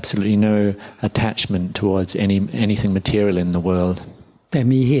absolutely no attachment towards anything material in the world. แต่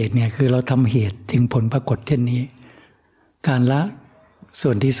มีเหตุเนี่ยคือเราทำเหตุจึงผลปรากฏเช่นนี้การละส่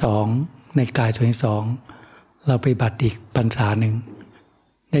วนที่สองในกายส่วนที่สองเราไปบัติอีกพรรษาหนึ่ง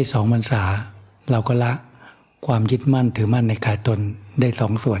ได้2 พรรษาเราก็ละความยึดมั่นถือมั่นในกายตนได้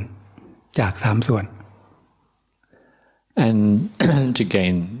2 ส่วนจาก3 ส่วน And to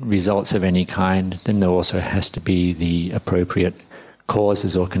gain results of any kind, then there also has to be the appropriate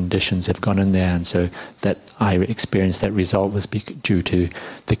causes or conditions have gone in there, and so that I experienced that result was due to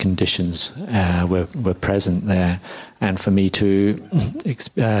the conditions were present there. And for me to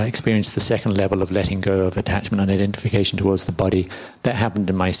experience the second level of letting go of attachment and identification towards the body, that happened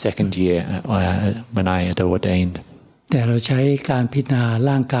in my second year when I had ordained. แต่เราใช้การพิจารณา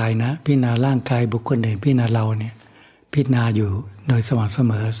ร่างกายนะพิจารณาร่างกายบุคคลอื่นพิจารณาเราเนี่ยพิจารณาอยู่โดยสม่ำเส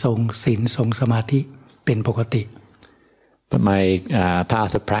มอทรงศีลทรงสมาธิเป็นปกติ But my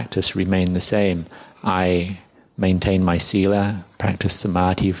path of practice remained the same. I maintained my sila, practiced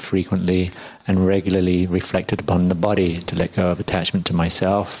samadhi frequently, and regularly reflected upon the body to let go of attachment to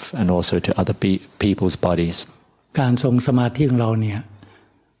myself and also to other people's bodies. การทรงสมาธิของเราเนี่ย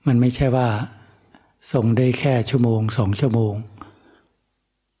มันไม่ใช่ว่าทรงได้แค่1 ชั่วโมง 2 ชั่วโมง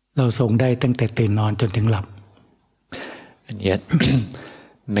เราทรงได้ตั้งแต่ตื่นนอนจนถึงหลับ And yet,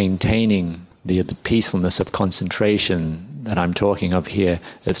 maintaining the peacefulness of concentration that I'm talking of here,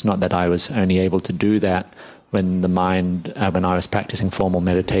 it's not that I was only able to do that when I was practicing formal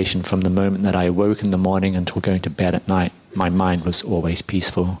meditation. From the moment that I woke in the morning until going to bed at night, my mind was always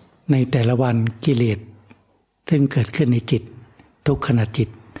peaceful. ในแต่ละวันกิเลสซึ่งเกิดขึ้นในจิตทุกขณะจิต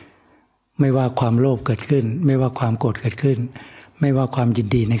ไม่ว่าความโลภเกิดขึ้นไม่ว่าความโกรธเกิดขึ้นไม่ว่าความยิน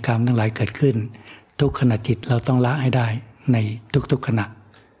ดีในกามทั้งหลายเกิดขึ้นทุกขณะจิตเราต้องละให้ได้ในทุกๆขณะ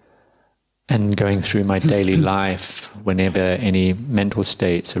And going through my daily life, whenever any mental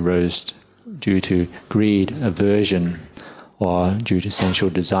states arose due to greed, aversion, or due to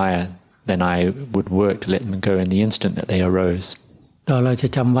sensual desire, then I would work to let them go in the instant that they arose. ตอนเราจะ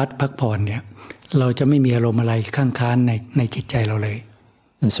จำวัดพักผ่อนเนี่ยเราจะไม่มีอารมณ์อะไรข้างค้านในจิตใจเราเลย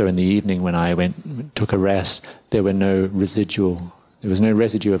And so in the evening when I took a rest, there was no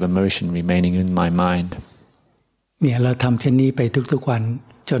residue of emotion remaining in my mind. เนี่ยเราทำเช่นนี้ไปทุกๆวัน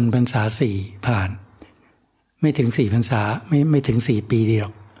จนพรรษา4ผ่านไม่ถึง4 พรรษาไม่ถึง4 ปีเดียว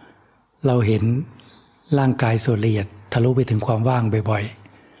เราเห็นร่างกายส่วนละเอียดทะลุไปถึงความว่างบ่อย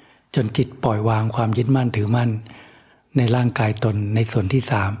ๆจนจิตปล่อยวางความยึดมั่นถือมั่นในร่างกายตนในส่วนที่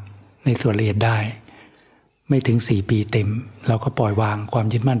3ในส่วนละเอียดได้ไม่ถึง4 ปีเต็มเราก็ปล่อยวางความ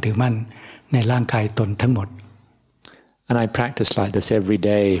ยึดมั่นถือมั่นในร่างกายตนทั้งหมด And I practiced like this every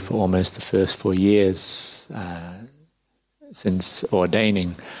day for almost the first 4 years since ordaining,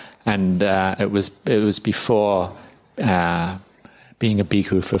 and it was before being a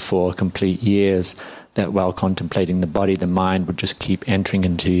bhikkhu for 4 complete years that while contemplating the body, the mind would just keep entering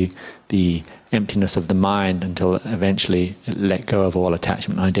into the emptiness of the mind until eventually it let go of all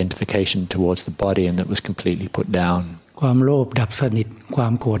attachment and identification towards the body, and it was completely put down. ความโลภดับสนิทควา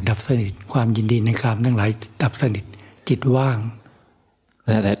มโกรธดับสนิทความยินดีในกามทั้งหลายดับสนิทจิตว่าง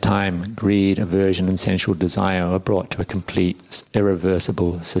At that time, greed, aversion, and sensual desire were brought to a complete,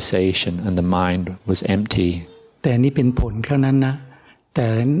 irreversible cessation, and the mind was empty. แต่นี่เป็นผลเท่านั้นนะแต่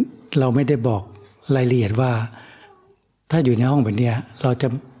เราไม่ได้บอกรายละเอียดว่าถ้าอยู่ในห้องแบบนี้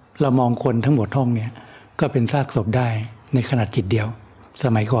เรามองคนทั้งหมดห้องเนี่ยก็เป็นซากศพได้ในขณะจิตเดียวส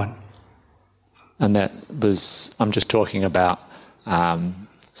มัยก่อน And that was, I'm just talking about,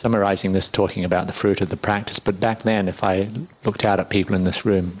 summarizing this, talking about the fruit of the practice. But back then, if I looked out at people in this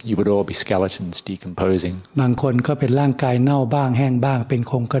room, you would all be skeletons decomposing. บางคนก็เป็นร่างกายเน่าบ้างแห้งบ้างเป็นโ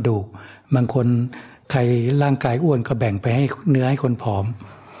ครงกระดูกบางคนใครร่างกายอ้วนก็แบ่งไปให้เนื้อให้คนผอม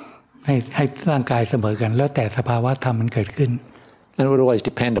ให้ร่างกายเสมอกันแล้วแต่สภาวะธรรมมันเกิดขึ้น And it would always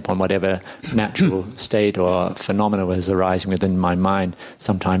depend upon whatever natural state or phenomena was arising within my mind.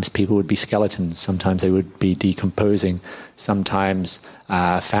 Sometimes people would be skeletons. Sometimes they would be decomposing. Sometimes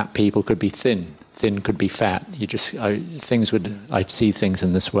fat people could be thin. Thin could be fat. I'd see things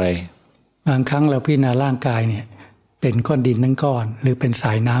in this way. บางครั้งเราพิจารณาร่างกายเนี่ยเป็นก้อนดินทั้งก้อนหรือเป็นส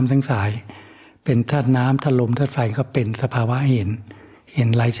ายน้ำทั้งสายเป็นธาตุน้ำธาตุลมธาตุไฟก็เป็นสภาวะเห็น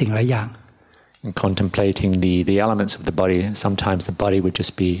หลายสิ่งหลายอย่าง and contemplating the elements of the body. Sometimes the body would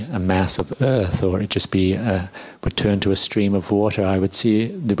just be a mass of earth, or it just be would turn to a stream of water. I would see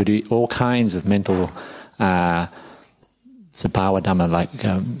there would be all kinds of mental sabhava dhamma, like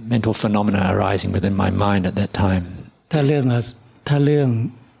mental phenomena arising within my mind at that time. ถ้าเรื่อง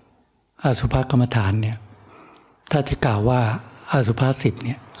อสุภกรรมฐานเนี่ยถ้าจะกล่าวว่าอสุภะ10เ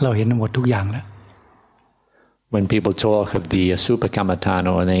นี่ยเราเห็นหมดทุกอย่างแล้ว When people talk of the Asupa Kammatthana,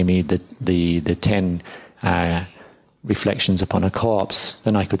 or they mean the 10 reflections upon a corpse,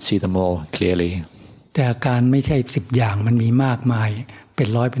 then I could see them all clearly. แต่อาการไม่ใช่10อย่างมันมีมากมายเป็น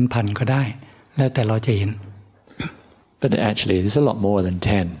ร้อยเป็นพันก็ได้แล้วแต่เราจะเห็น But actually there's a lot more than 10.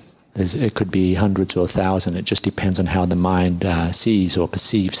 It could be hundreds or thousands. It just depends on how the mind sees or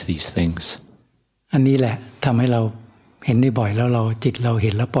perceives these things. อันนี้แหละทำให้เราเห็นได้บ่อยแล้วเราจิตเราเห็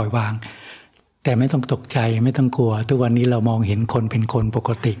นแล้วปล่อยวางแต่ไม่ต้องตกใจไม่ต้องกลัวทุกวันนี้เรามองเห็นคนเป็นคนปก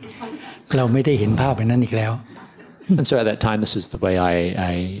ติเราไม่ได้เห็นภาพแบบนั้นอีกแล้ว And so at that time, this is the way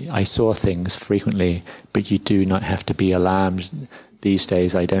I saw things frequently. But you do not have to be alarmed. These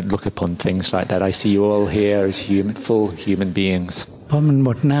days, I don't look upon things like that. I see you all here as full human beings. เพราะมันหม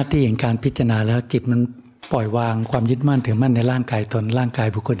ดหน้าที่แห่งการพิจารณาแล้วจิตมันปล่อยวางความยึดมั่นถือมั่นในร่างกายตนร่างกาย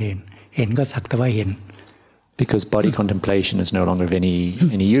บุคคลอื่นเห็นก็สักแต่ว่าเห็น Because body contemplation is no longer of any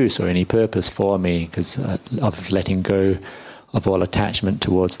use or any purpose for me, because of letting go of all attachment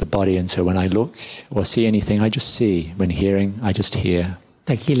towards the body. And so when I look or see anything, I just see. When hearing, I just hear. แ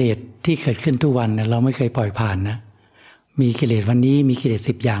ต่กิเลสที่เกิดขึ้นทุกวันเนี่ยเราไม่เคยปล่อยผ่านนะมีกิเลสวันนี้มีกิเลส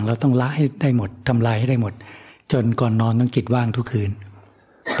10อย่างเราต้องละให้ได้หมดทำลายให้ได้หมดจนก่อนนอนต้องจิตว่างทุกคืน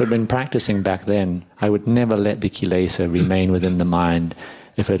But when practicing back then, I would never let the kilesa remain within the mind.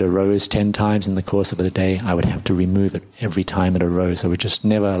 If it arose 10 times in the course of the day, I would have to remove it every time it arose. I would just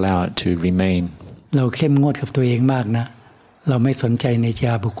never allow it to remain. เราเข้มงวดกับตัวเองมากนะเราไม่สนใจในจ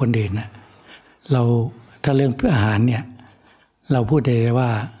าบุคคลอื่นนะเราถ้าเรื่องอาหารเนี่ยเราพูดได้เลยว่า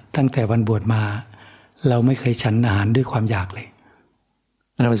ตั้งแต่วันบวชมาเราไม่เคยฉันอาหารด้วยความอยากเลย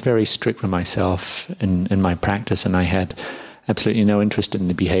And I was very strict with myself in my practice, and I had absolutely no interest in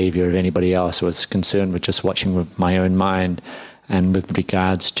the behavior of anybody else. I was concerned with just watching with my own mind. And with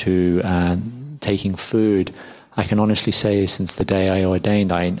regards to taking food, I can honestly say since the day I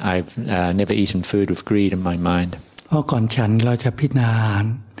ordained, I've never eaten food with greed in my mind. เพราะก่อนฉันเราจะพิจารณาอาหา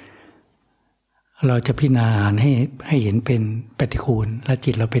รให้เห็นเป็นปฏิกูลและ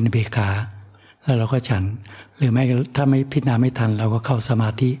จิตเราเป็นอุเบกขาแล้วเราก็ฉันหรือไม่ถ้าไม่พิจารณาไม่ทันเราก็เข้าสมา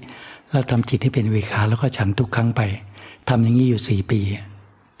ธิแล้วทำจิตให้เป็นอุเบกขาแล้วก็ฉันทุกครั้งไปทำอย่างนี้อยู่4 ปี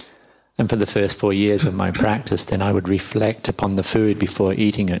And for the first 4 years of my practice, then I would reflect upon the food before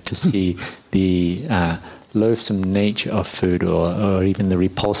eating it to see the loathsome nature of food or even the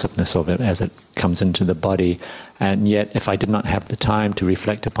repulsiveness of it as it comes into the body. And yet, if I did not have the time to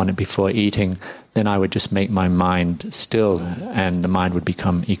reflect upon it before eating, then I would just make my mind still and the mind would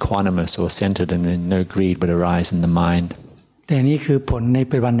become equanimous or centered, and then no greed would arise in the mind. แต่นี่คือผลใน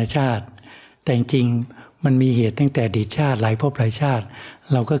ปัจจุบันชาติแต่จริงมันมีเหตุตั้งแต่อดีตชาติหลายภพหลายชาติ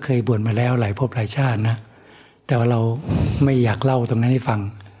เราก็เคยบวชมาแล้วหลายภพหลายชาตินะแต่ว่าเราไม่อยากเล่าตรงนั้นให้ฟัง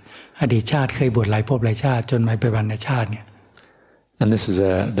อดีตชาติเคยบวชหลายภพหลายชาติจนมาปัจจุบันชาติเนี่ย And this is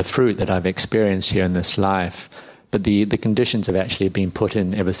the fruit that I've experienced here in this life. But the conditions have actually been put in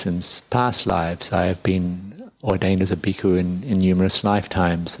ever since past lives. I have been ordained as a bhikkhu in numerous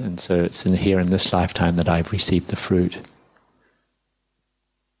lifetimes, and so it's here in this lifetime that I've received the fruit.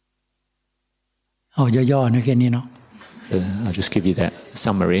 เอาย่อๆนะแค่นี้เนาะ So I'll just give you that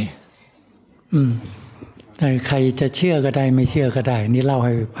summary. แต่ใครจะเชื่อก็ได้ไม่เชื่อก็ได้นี่เล่า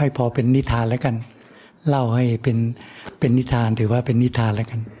ให้พอเป็นนิทานแล้วกันเล่าให้เป็นนิทานถือว่าเป็นนิทานแล้ว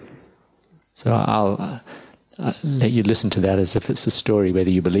กัน So I'll let you listen to that as if it's a story,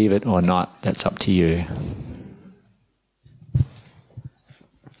 whether you believe it or not. That's up to you.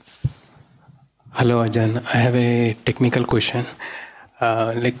 Hello, Ajahn. I have a technical question.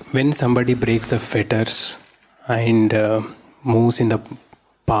 Like when somebody breaks the fetters and moves in the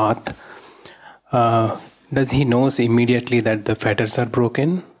path, does he knows immediately that the fetters are broken,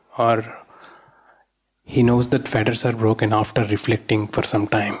 or he knows that fetters are broken after reflecting for some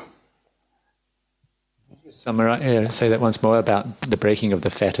time? Say that once more about the breaking of the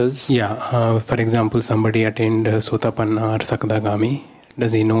fetters. Yeah. For example, somebody attained Sotapanna or Sakadagami.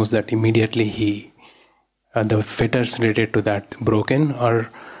 Does he knows that immediately the fetters related to that broken, or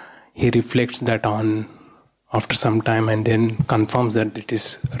he reflects that on after some time and then confirms that it is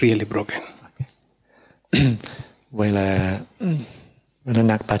really broken? เวลา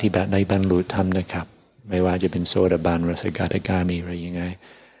นักปฏิบัติได้บรรลุธรรมนะครับไม่ว่าจะเป็นโสดาบันหรือสกทาคามีหรือยังไง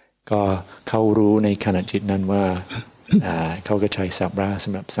ก็เขารู้ในขณะจิตนั้นว่าเขาก็ใช้สัพพะส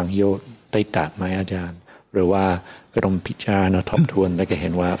ำหรับสังโยชน์ ได้ตัดไหมอาจารย์หรือว่าก็ต้องพิจารณาทบทวนแล้วก็เห็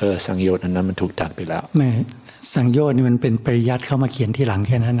นว่าสังโยชน์นั้นมันถูกตัดไปแล้วไม่สังโยชน์นี่มันเป็นปริยัติเข้ามาเขียนที่หลังแ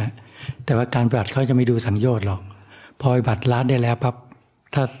ค่นั้นนะแต่ว่าการปฏิบัติเขาจะไม่ดูสังโยชน์หรอกพอปฏิบัติละได้แล้วปั๊บ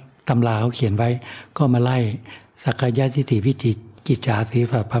ถ้าตำราเขาเขียนไว้ก็มาไล่สักกายทิฏฐิวิจิกิจจาสี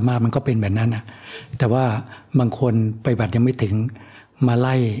พม่ามันก็เป็นแบบนั้นนะแต่ว่าบางคนปฏิบัติยังไม่ถึงมาไ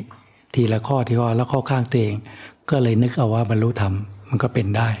ล่ทีละข้อที่ว่าแล้วข้อข้างตัวเองก็เลยนึกเอาว่าบรรลุธรรมมันก็เป็น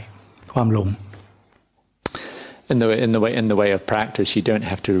ได้ความหลงIn the way of practice, you don't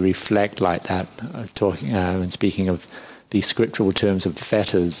have to reflect like that. Talking and speaking of these scriptural terms of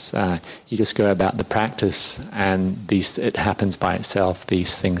fetters, you just go about the practice, and it happens by itself.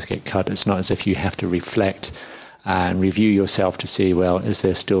 These things get cut. It's not as if you have to reflect and review yourself to see, well, is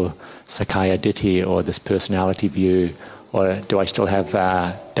there still Sakaya Ditti or this personality view, or do I still have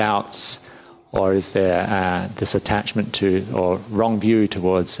doubts, or is there this attachment to or wrong view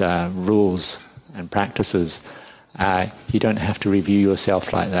towards rules and practices? You don't have to review yourself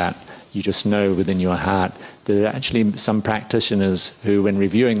like that. You just know within your heart. There are actually some practitioners who, when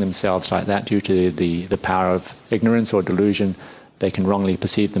reviewing themselves like that, due to the power of ignorance or delusion, they can wrongly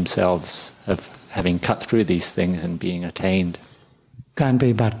perceive themselves of having cut through these things and being attained. การป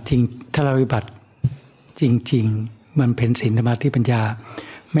ฏิบัติจริงถ้าเราปฏิบัติจริงๆมันเป็นศีลสมาธิปัญญา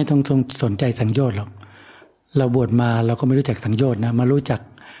ไม่ต้องสนใจสังโยชน์หรอกเราบวชมาเราก็ไม่รู้จักสังโยชน์นะมารู้จัก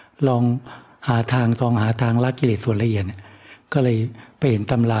ลองหาทางละกิเลสส่วนละเอียดก็เลยไปเห็น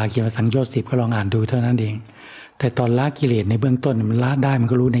ตำราเขียนว่าสังโยชน์10ก็ลองอ่านดูเท่านั้นเองแต่ตอนละกิเลสในเบื้องต้นมันละได้มัน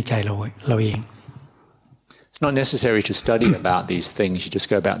ก็รู้ในใจเราเอง It's not necessary to study about these things. You just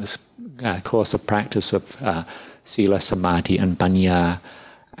go about this course of practice of sila, samadhi, and panya.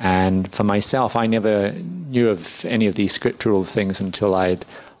 And for myself, I never knew of any of these scriptural things until I'd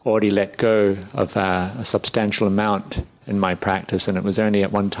already let go of a substantial amount in my practice, and it was only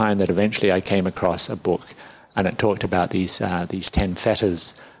at one time that eventually I came across a book, and it talked about these 10 fetters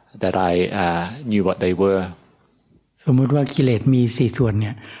that I knew what they were. สมมุติว่ากิเลสมี4ส่วนเ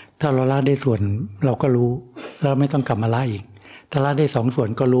นี่ยถ้าเราละได้ส่วนเราก็รู้แล้วไม่ต้องกลับมาละอีกถ้าละได้2ส่วน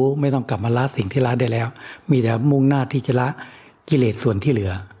ก็รู้ไม่ต้องกลับมาละสิ่งที่ละได้แล้วมีแต่มุ่งหน้าที่จะละกิเลสส่วนที่เหลื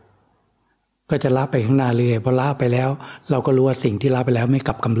อก็จะละไปข้างหน้าเรื่อยพอละไปแล้วเราก็รู้ว่าสิ่งที่ละไปแล้วไม่ก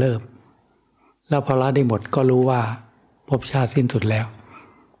ลับกำเริบแล้วพอละได้หมดก็รู้ว่าภพชาติสิ้นสุดแล้ว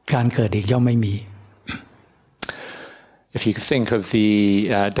การเกิดอีกย่อมไม่มี If you think of the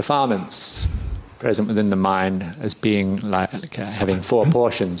defilements present within the mind as being like having 4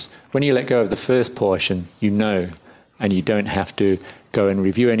 portions, when you let go of the first portion, you know, and you don't have to go and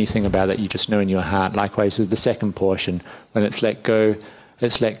review anything about it. You just know in your heart. Likewise with the second portion, when it's let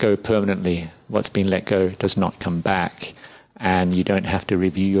go permanently. What's been let go does not come back. And you don't have to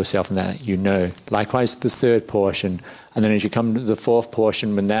review yourself in that, you know. Likewise, the third portion. And then as you come to the fourth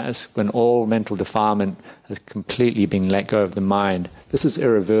portion, when all mental defilement has completely been let go of the mind, this is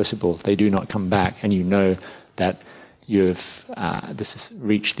irreversible. They do not come back. And you know that this has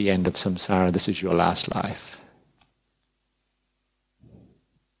reached the end of samsara. This is your last life.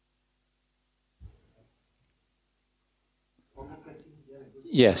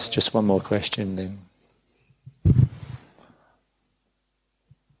 Yes, just one more question then.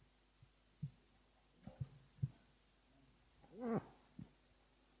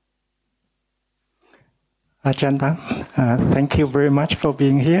 Ajahn, thank you very much for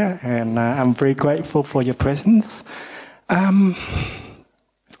being here, and I'm very grateful for your presence. I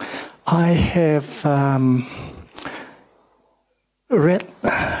have read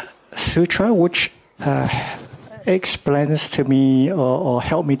sutra which explains to me or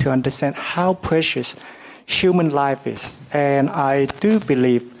help me to understand how precious human life is, and I do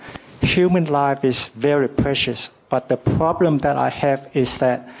believe human life is very precious. But the problem that I have is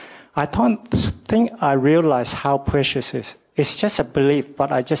that I don't think I realize how precious it is. It's just a belief,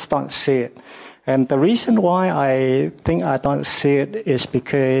 but I just don't see it. And the reason why I think I don't see it is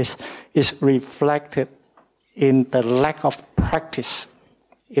because it's reflected in the lack of practice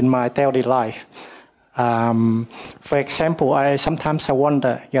in my daily life. For example, sometimes I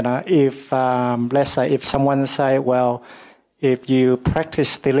wonder, if let's say if someone say, well, if you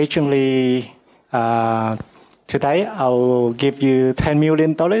practice diligently today, I'll give you $10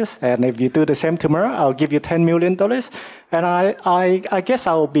 million, and if you do the same tomorrow, I'll give you $10 million. And I guess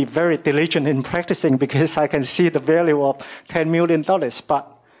I will be very diligent in practicing because I can see the value of $10 million. But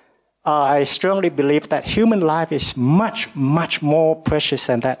I strongly believe that human life is much, much more precious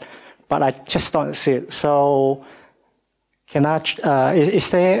than that. But I just don't see it. So, is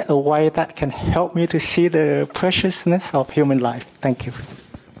there a way that can help me to see the preciousness of human life? Thank you.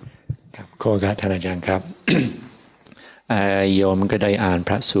 ขอการท่านอาจารย์ครับ โยมก็ได้อ่านพ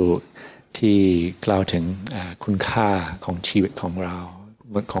ระสูตร ที่กล่าวถึงคุณค่าของชีวิตของเรา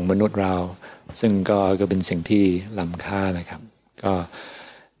ของมนุษย์เราซึ่งก็เป็นสิ่งที่ล้ำค่านะครับ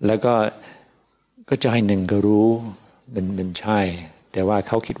แล้วก็ใจหนึ่งก็รู้มันใช่แต่ว่าเ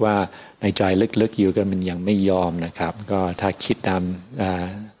ขาคิดว่าในใจลึกๆอยู่ก็มันยังไม่ยอมนะครับก็ถ้าคิดตา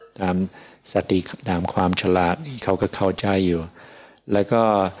มสติตามความฉลาดเขาก็เข้าใจอยู่แล้วก็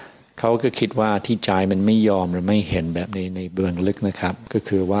เขาก็คิดว่าที่ใจมันไม่ยอมหรือไม่เห็นแบบในเบื้องลึกนะครับก็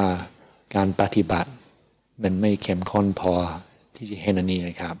คือว่าการปฏิบัติมันไม่เข้มข้นพอที่จะเห็นอันนี้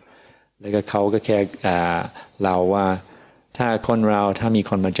นะครับแล้วก็เขาก็แค่เล่าว่าถ้ามี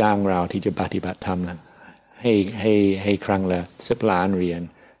คนมาจ้างเราที่จะปฏิบัติธรรมนะให้ครั้งละ10 ล้านเหรียญ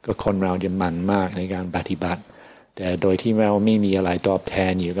ก็คนเราจะมันมากในการปฏิบัติแต่โดยที่เราไม่มีอะไรตอบแท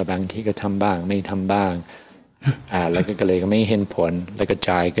นอยู่กับบางที่ก็ทำบ้างไม่ทำบ้างแล้วก็เลยก็ไม่เห็นผลแล้วก็ใจ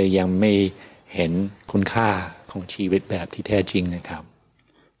ก็ยังไม่เห็นคุณค่าของชีวิตแบบที่แท้จริงนะครับ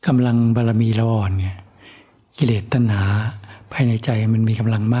กำลังบารมีเราอ่อนไงกิเลสตัณหาภายในใจมันมีก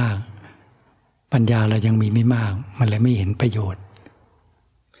ำลังมากปัญญาเรายังมีไม่มากมันเลยไม่เห็นประโยชน์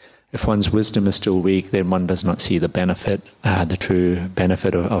If one's wisdom is still weak, then one does not see the benefit, the true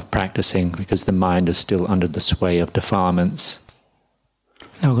benefit of practicing, because the mind is still under the sway of defilements.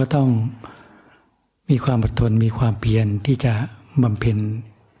 เราก็ต้องมีความอดทนมีความเพียรที่จะบำเพ็ญ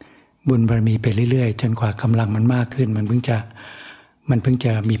บุญบารมีไปเรื่อยๆจนกว่ากำลังมันมากขึ้นมันเพิ่งจ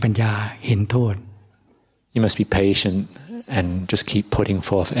ะมีปัญญาเห็นโทษ You must be patient and just keep putting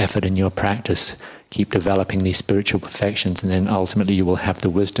forth effort in your practice. Keep developing these spiritual perfections, and then ultimately you will have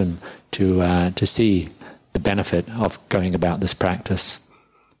the wisdom to see the benefit of going about this practice.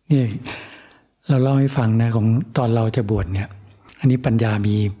 นี่เราเล่าให้ฟังนะของตอนเราจะบวชเนี่ยอันนี้ปัญญา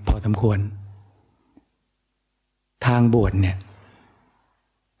มีพอสมควรทางบวชเนี่ย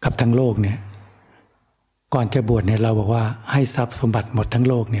กับทั้งโลกเนี่ยก่อนจะบวชเนี่ยเราบอกว่าให้ทรัพย์สมบัติหมดทั้ง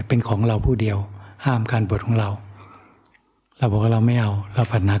โลกเนี่ยเป็นของเราผู้เดียวห้ามการบวชของเราบอกว่าเราไม่เอาเรา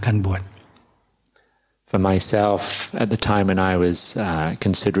ปรารถนาการบวช For myself, at the time when I was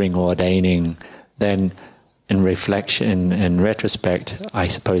considering ordaining, then in reflection and retrospect, I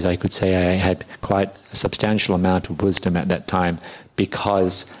suppose I could say I had quite a substantial amount of wisdom at that time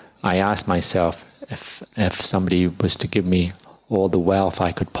because I asked myself if somebody was to give me all the wealth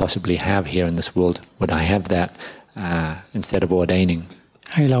I could possibly have here in this world, would I have that instead of ordaining?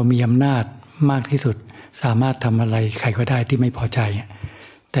 ให้เรามีอำนาจมากที่สุดสามารถทำอะไรใครก็ได้ที่ไม่พอใจ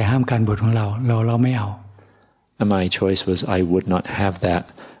แต่ห้ามการบวชของเราไม่เอา And my choice was I would not have that.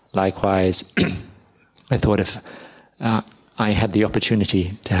 Likewise, I thought if I had the opportunity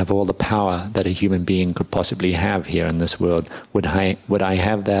to have all the power that a human being could possibly have here in this world, would I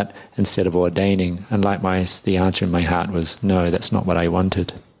have that instead of ordaining? And likewise, the answer in my heart was no, that's not what I wanted.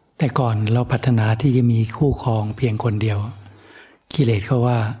 แต่ก่อนเราปรารถนาที่จะมีคู่ครองเพียงคนเดียวกิเลสก็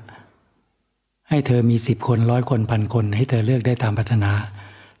ว่าให้เธอมี10 คน100 คน1,000 คนให้เธอเลือกได้ตามปรารถนา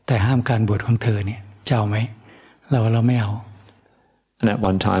แต่ห้ามการบวชของเธอเนี่ยจะเอาไหมเราไม่เอา And at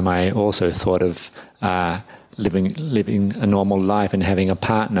one time I also thought of living a normal life and having a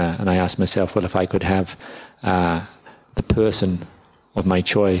partner and I asked myself well if I could have the person of my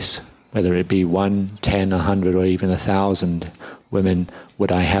choice whether it be 1, 10, 100 or even 1,000 women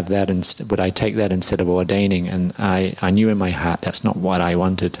would I have that and would I take that instead of ordaining and I knew in my heart that's not what I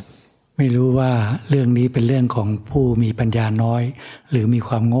wantedไม่รู้ว่าเรื่องนี้เป็นเรื่องของผู้มีปัญญาน้อยหรือมีค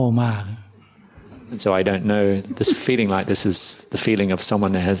วามโง่มาก And so I don't know this feeling like this is the feeling of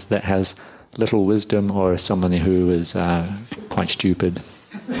someone that has little wisdom or someone who is quite stupid.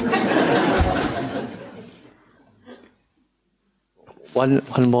 One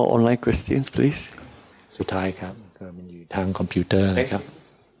more online questions please. สุดท้ายครับก็มันอยู่ทางคอมพิวเตอร์นะครับ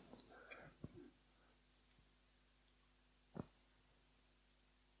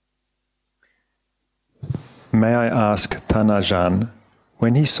May I ask Ajahn,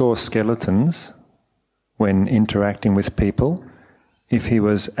 when he saw skeletons, when interacting with people, if he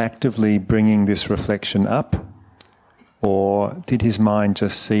was actively bringing this reflection up, or did his mind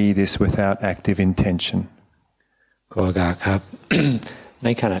just see this without active intention? ก็ครับ ใน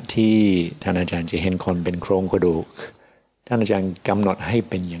ขณะที่ท่านอาจารย์จะเห็นคนเป็นโครงกระดูกท่านอาจารย์กำหนดให้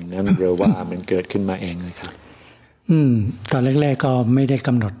เป็นอย่างนั้นหรือว่ามันเกิดขึ้นมาเองเลยครับตอนแรกๆก็ไม่ได้ก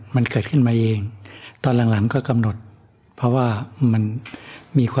ำหนดมันเกิดขึ้นมาเองตอนหลังๆก็กำหนดเพราะว่ามัน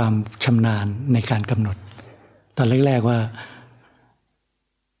มีความชำนาญในการกำหนดตอนแรกๆ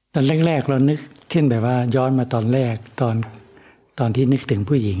เรานึกเช่นแบบว่าย้อนมาตอนแรกตอนที่นึกถึง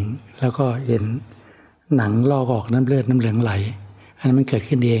ผู้หญิงแล้วก็เห็นหนังลอกออกน้ำเลือดน้ำเหลืองไหลอันนั้นมันเกิด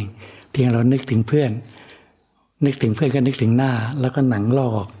ขึ้นเองเพียงเรานึกถึงเพื่อนก็นึกถึงหน้าแล้วก็หนังลอ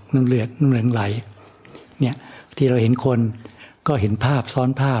กออกน้ำเลือดน้ำเหลืองไหลเนี่ยที่เราเห็นคนก็เห็นภาพซ้อน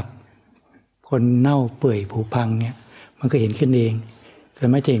ภาพ คนเน่าเปื่อยผุพังเนี่ยมันก็เห็นขึ้นเองแต่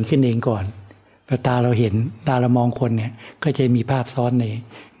ไม่จะเห็นขึ้นเองก่อนแต่ตาเราเห็นตาเรามองคนเนี่ยก็จะมีภาพซ้อนใน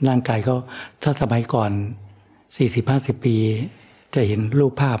ร่างกายเขาถ้าสมัยก่อน 40-50 ปีจะเห็นรู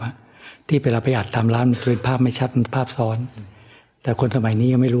ปภาพที่เวลาไปอัดตามร้านมันเป็นภาพไม่ชัดมันภาพซ้อนแต่คนสมัยนี้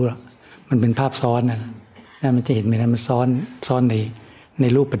ก็ไม่รู้หรอกมันเป็นภาพซ้อนนั่นมันจะเห็นไหมนะมันซ้อนใน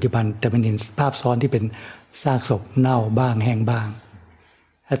รูปปัจจุบันแต่มันเห็นภาพซ้อนที่เป็นซากศพเน่าบ้างแห้งบ้าง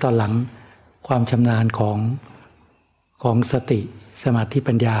และตอนหลังความชำนาญของสติสมาธิ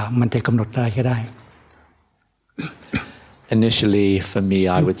ปัญญามันจะกำหนดอะไรก็ได้ Initially, for me,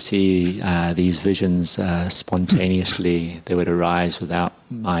 I would see these visions spontaneously. They would arise without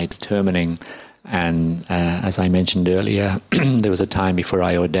my determining. And as I mentioned earlier, there was a time before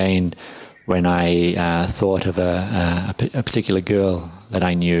I ordained when I thought of a particular girl that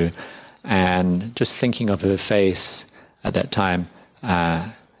I knew. And just thinking of her face at that time,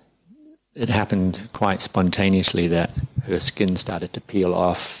 it happened quite spontaneously that her skin started to peel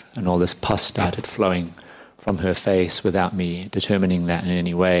off and all this pus started flowing from her face without me determining that in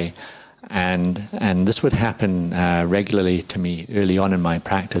any way. And this would happen regularly to me early on in my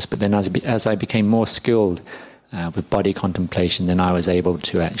practice. But then as I became more skilled with body contemplation, then I was able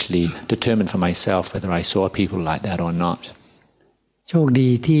to actually determine for myself whether I saw people like that or not. โชคดี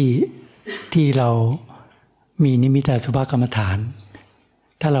ที่เรามีนิมิตอสุภกรรมฐาน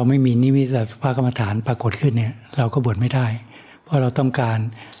ถ้าเราไม่มีนิมิตอสุภกรรมฐานปรากฏขึ้นเนี่ยเราก็บวชไม่ได้เพราะเราต้องการ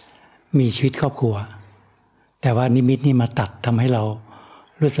มีชีวิตครอบครัวแต่ว่านิมิตนี่มาตัดทำให้เรา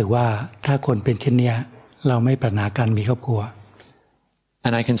รู้สึกว่าถ้าคนเป็นเช่นนี้เราไม่ปรารถนาการมีครอบครัว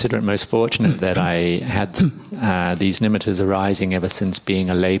And I consider it most fortunate that I had these nimittas arising ever since being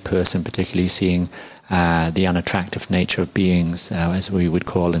a lay person, particularly seeing the unattractive nature of beings, as we would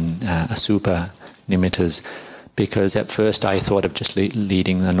call in asupa nimittas, because at first I thought of just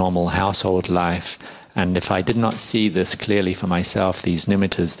leading a normal household life, and if I did not see this clearly for myself, these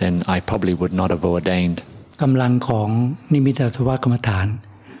nimittas, then I probably would not have ordained. กำลังของนิมิตอสุภกรรมฐาน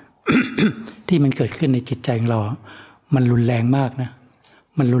ที่มันเกิดขึ้นในจิตใจของเรามันรุนแรงมากนะ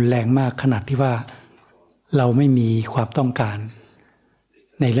มันรุนแรงมากขนาดที่ว่าเราไม่มีความต้องการ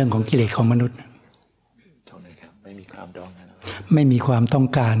ในเรื่องของกิเลสของมนุษย์ไม่มีความต้อง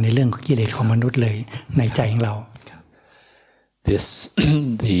การในเรื่องของกิเลสของมนุษย์เลยในใจของเรา This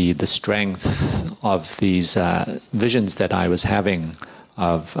the strength of these visions that I was having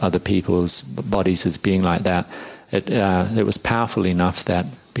of other people's bodies as being like that, it was powerful enough that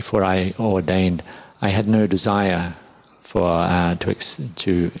before I ordained, I had no desire for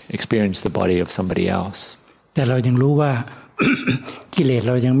to experience the body of somebody else. แต่เรายังรู้ว่า กิเลสเ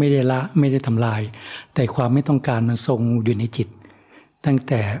รายังไม่ได้ละไม่ได้ทำลายแต่ความไม่ต้องการมันทรงอยู่ในจิตตั้งแ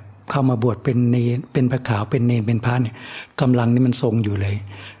ต่เข้ามาบวชเป็นเนรเป็นพระขาวเป็นเนรเป็นพระเนี่ยกำลังนี่มันทรงอยู่เลย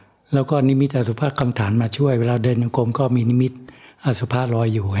แล้วก็นิมิตอสุภกรรมฐานมาช่วยเวลาเดินโยกรมก็มีนิมิตอสุภะลอย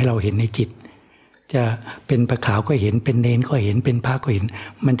อยู่ให้เราเห็นในจิตจะเป็นพระขาวก็เห็นเป็นเนรก็เห็นเป็นพระก็เห็น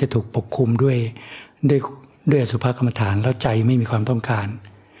มันจะถูกปกคลุมด้วยอสุภกรรมฐานแล้วใจไม่มีความต้องการ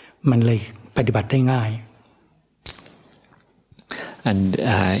มันเลยปฏิบัติได้ง่าย And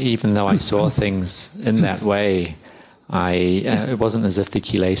even though I saw things in that way, it wasn't as if the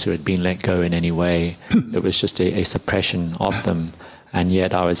kilesa had been let go in any way. It was just a suppression of them, and yet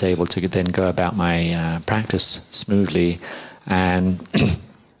I was able to then go about my practice smoothly. And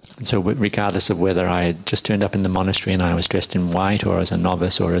so regardless of whether I had just turned up in the monastery and I was dressed in white or as a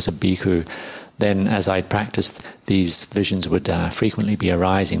novice or as a bhikkhu, then as I practiced, these visions would frequently be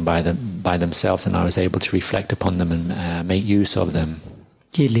arising by themselves, and I was able to reflect upon them and make use of them.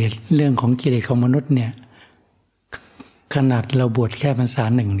 กิเลสเรื่องของกิเลสของมนุษย์เนี่ยขนาดเราบวชแค่พรรษา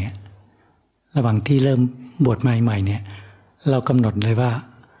หนึ่งเนี่ยระหว่างที่เริ่มบวชใหม่ๆเนี่ยเรากำหนดเลยว่า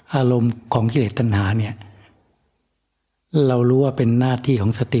อารมณ์ของกิเลสตัณหาเนี่ยเรารู้ว่าเป็นหน้าที่ขอ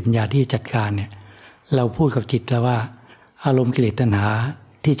งสติปัญญาที่จัดการเนี่ยเราพูดกับจิตแล้วว่าอารมณ์กิเลสตัณหา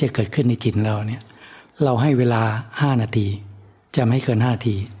ที่จะเกิดขึ้นในจิตเราเนี่ยเราให้เวลา5 นาทีจะไม่เกิน5 นา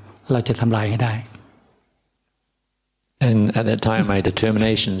ทีเราจะทำลายให้ได้ And at that time my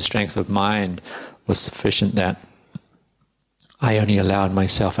determination, strength of mind was sufficient that I only allowed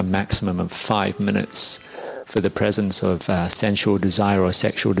myself a maximum of 5 minutes for the presence of sensual desire or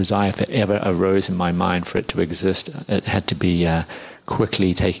sexual desire if it ever arose in my mind for it to exist. It had to be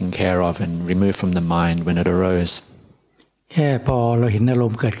quickly taken care of and removed from the mind when it arose. แค่พอเราเห็นอาร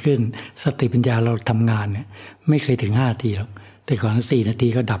มณ์เกิดขึ้นสติปัญญาเราทำงานเนี่ยไม่เคยถึง5 นาทีหรอกแต่ก่อน4 นาที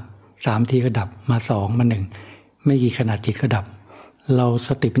ก็ดับ3 นาทีก็ดับมา2มา1ไม่กี่ขณะจิตก็ดับเราส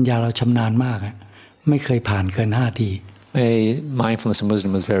ติปัญญาเราชำนาญมากไม่เคยผ่านเกิน5 นาที Mindfulness and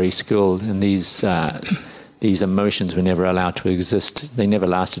wisdom was very skilled, and these emotions were never allowed to exist. They never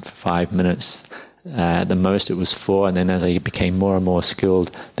lasted for 5 minutes. At the most it was 4, and then as I became more and more skilled,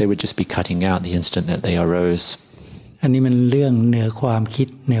 they would just be cutting out the instant that they arose. อันนี้มันเรื่องเหนือความคิด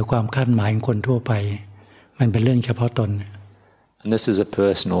เหนือความคาดหมายของคนทั่วไปมันเป็นเรื่องเฉพาะตน And this is a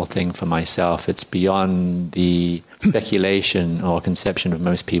personal thing for myself. It's beyond the speculation or conception of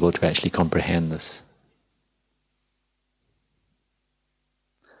most people to actually comprehend this.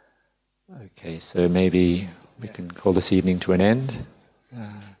 Okay, so maybe we can call this evening to an end.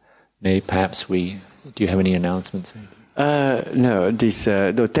 Maybe perhaps do you have any announcements? No,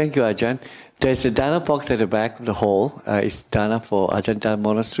 thank you, Ajahn. There's a Dana box at the back of the hall. It's Dana for Ajahn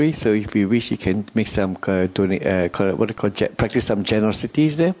Monastery. So if you wish, you can make some practice some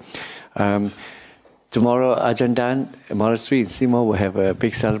generosities there. Tomorrow, Ajahn Monastery in Seymour will have a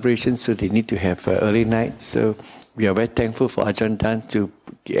big celebration, so they need to have early night. So we are very thankful for Ajahn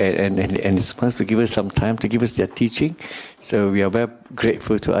and his monks to give us some time to give us their teaching. So we are very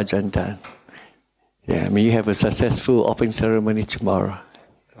grateful to Ajahn. Yeah, may you have a successful opening ceremony tomorrow.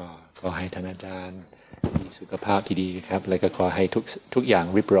 ขอให้ท่านอาจารย์มีสุขภาพที่ดีครับและก็ขอให้ทุกอย่าง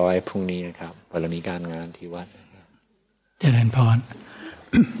เรียบร้อยพรุ่งนี้นะครับเวลามีการงานที่วัดเจริญพร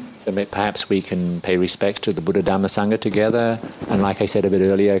So perhaps we can pay respect to the Buddha Dhamma Sangha together, and like I said a bit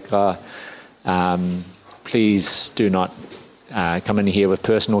earlier, please do not come in here with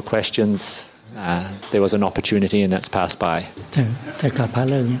personal questions. There was an opportunity and that's passed by. จะกลับพระ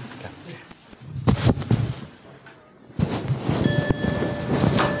เลิกเนี่ย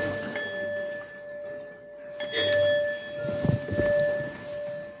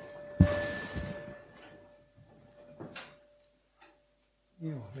ไ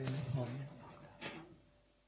ม่ออกเลยไม่ออก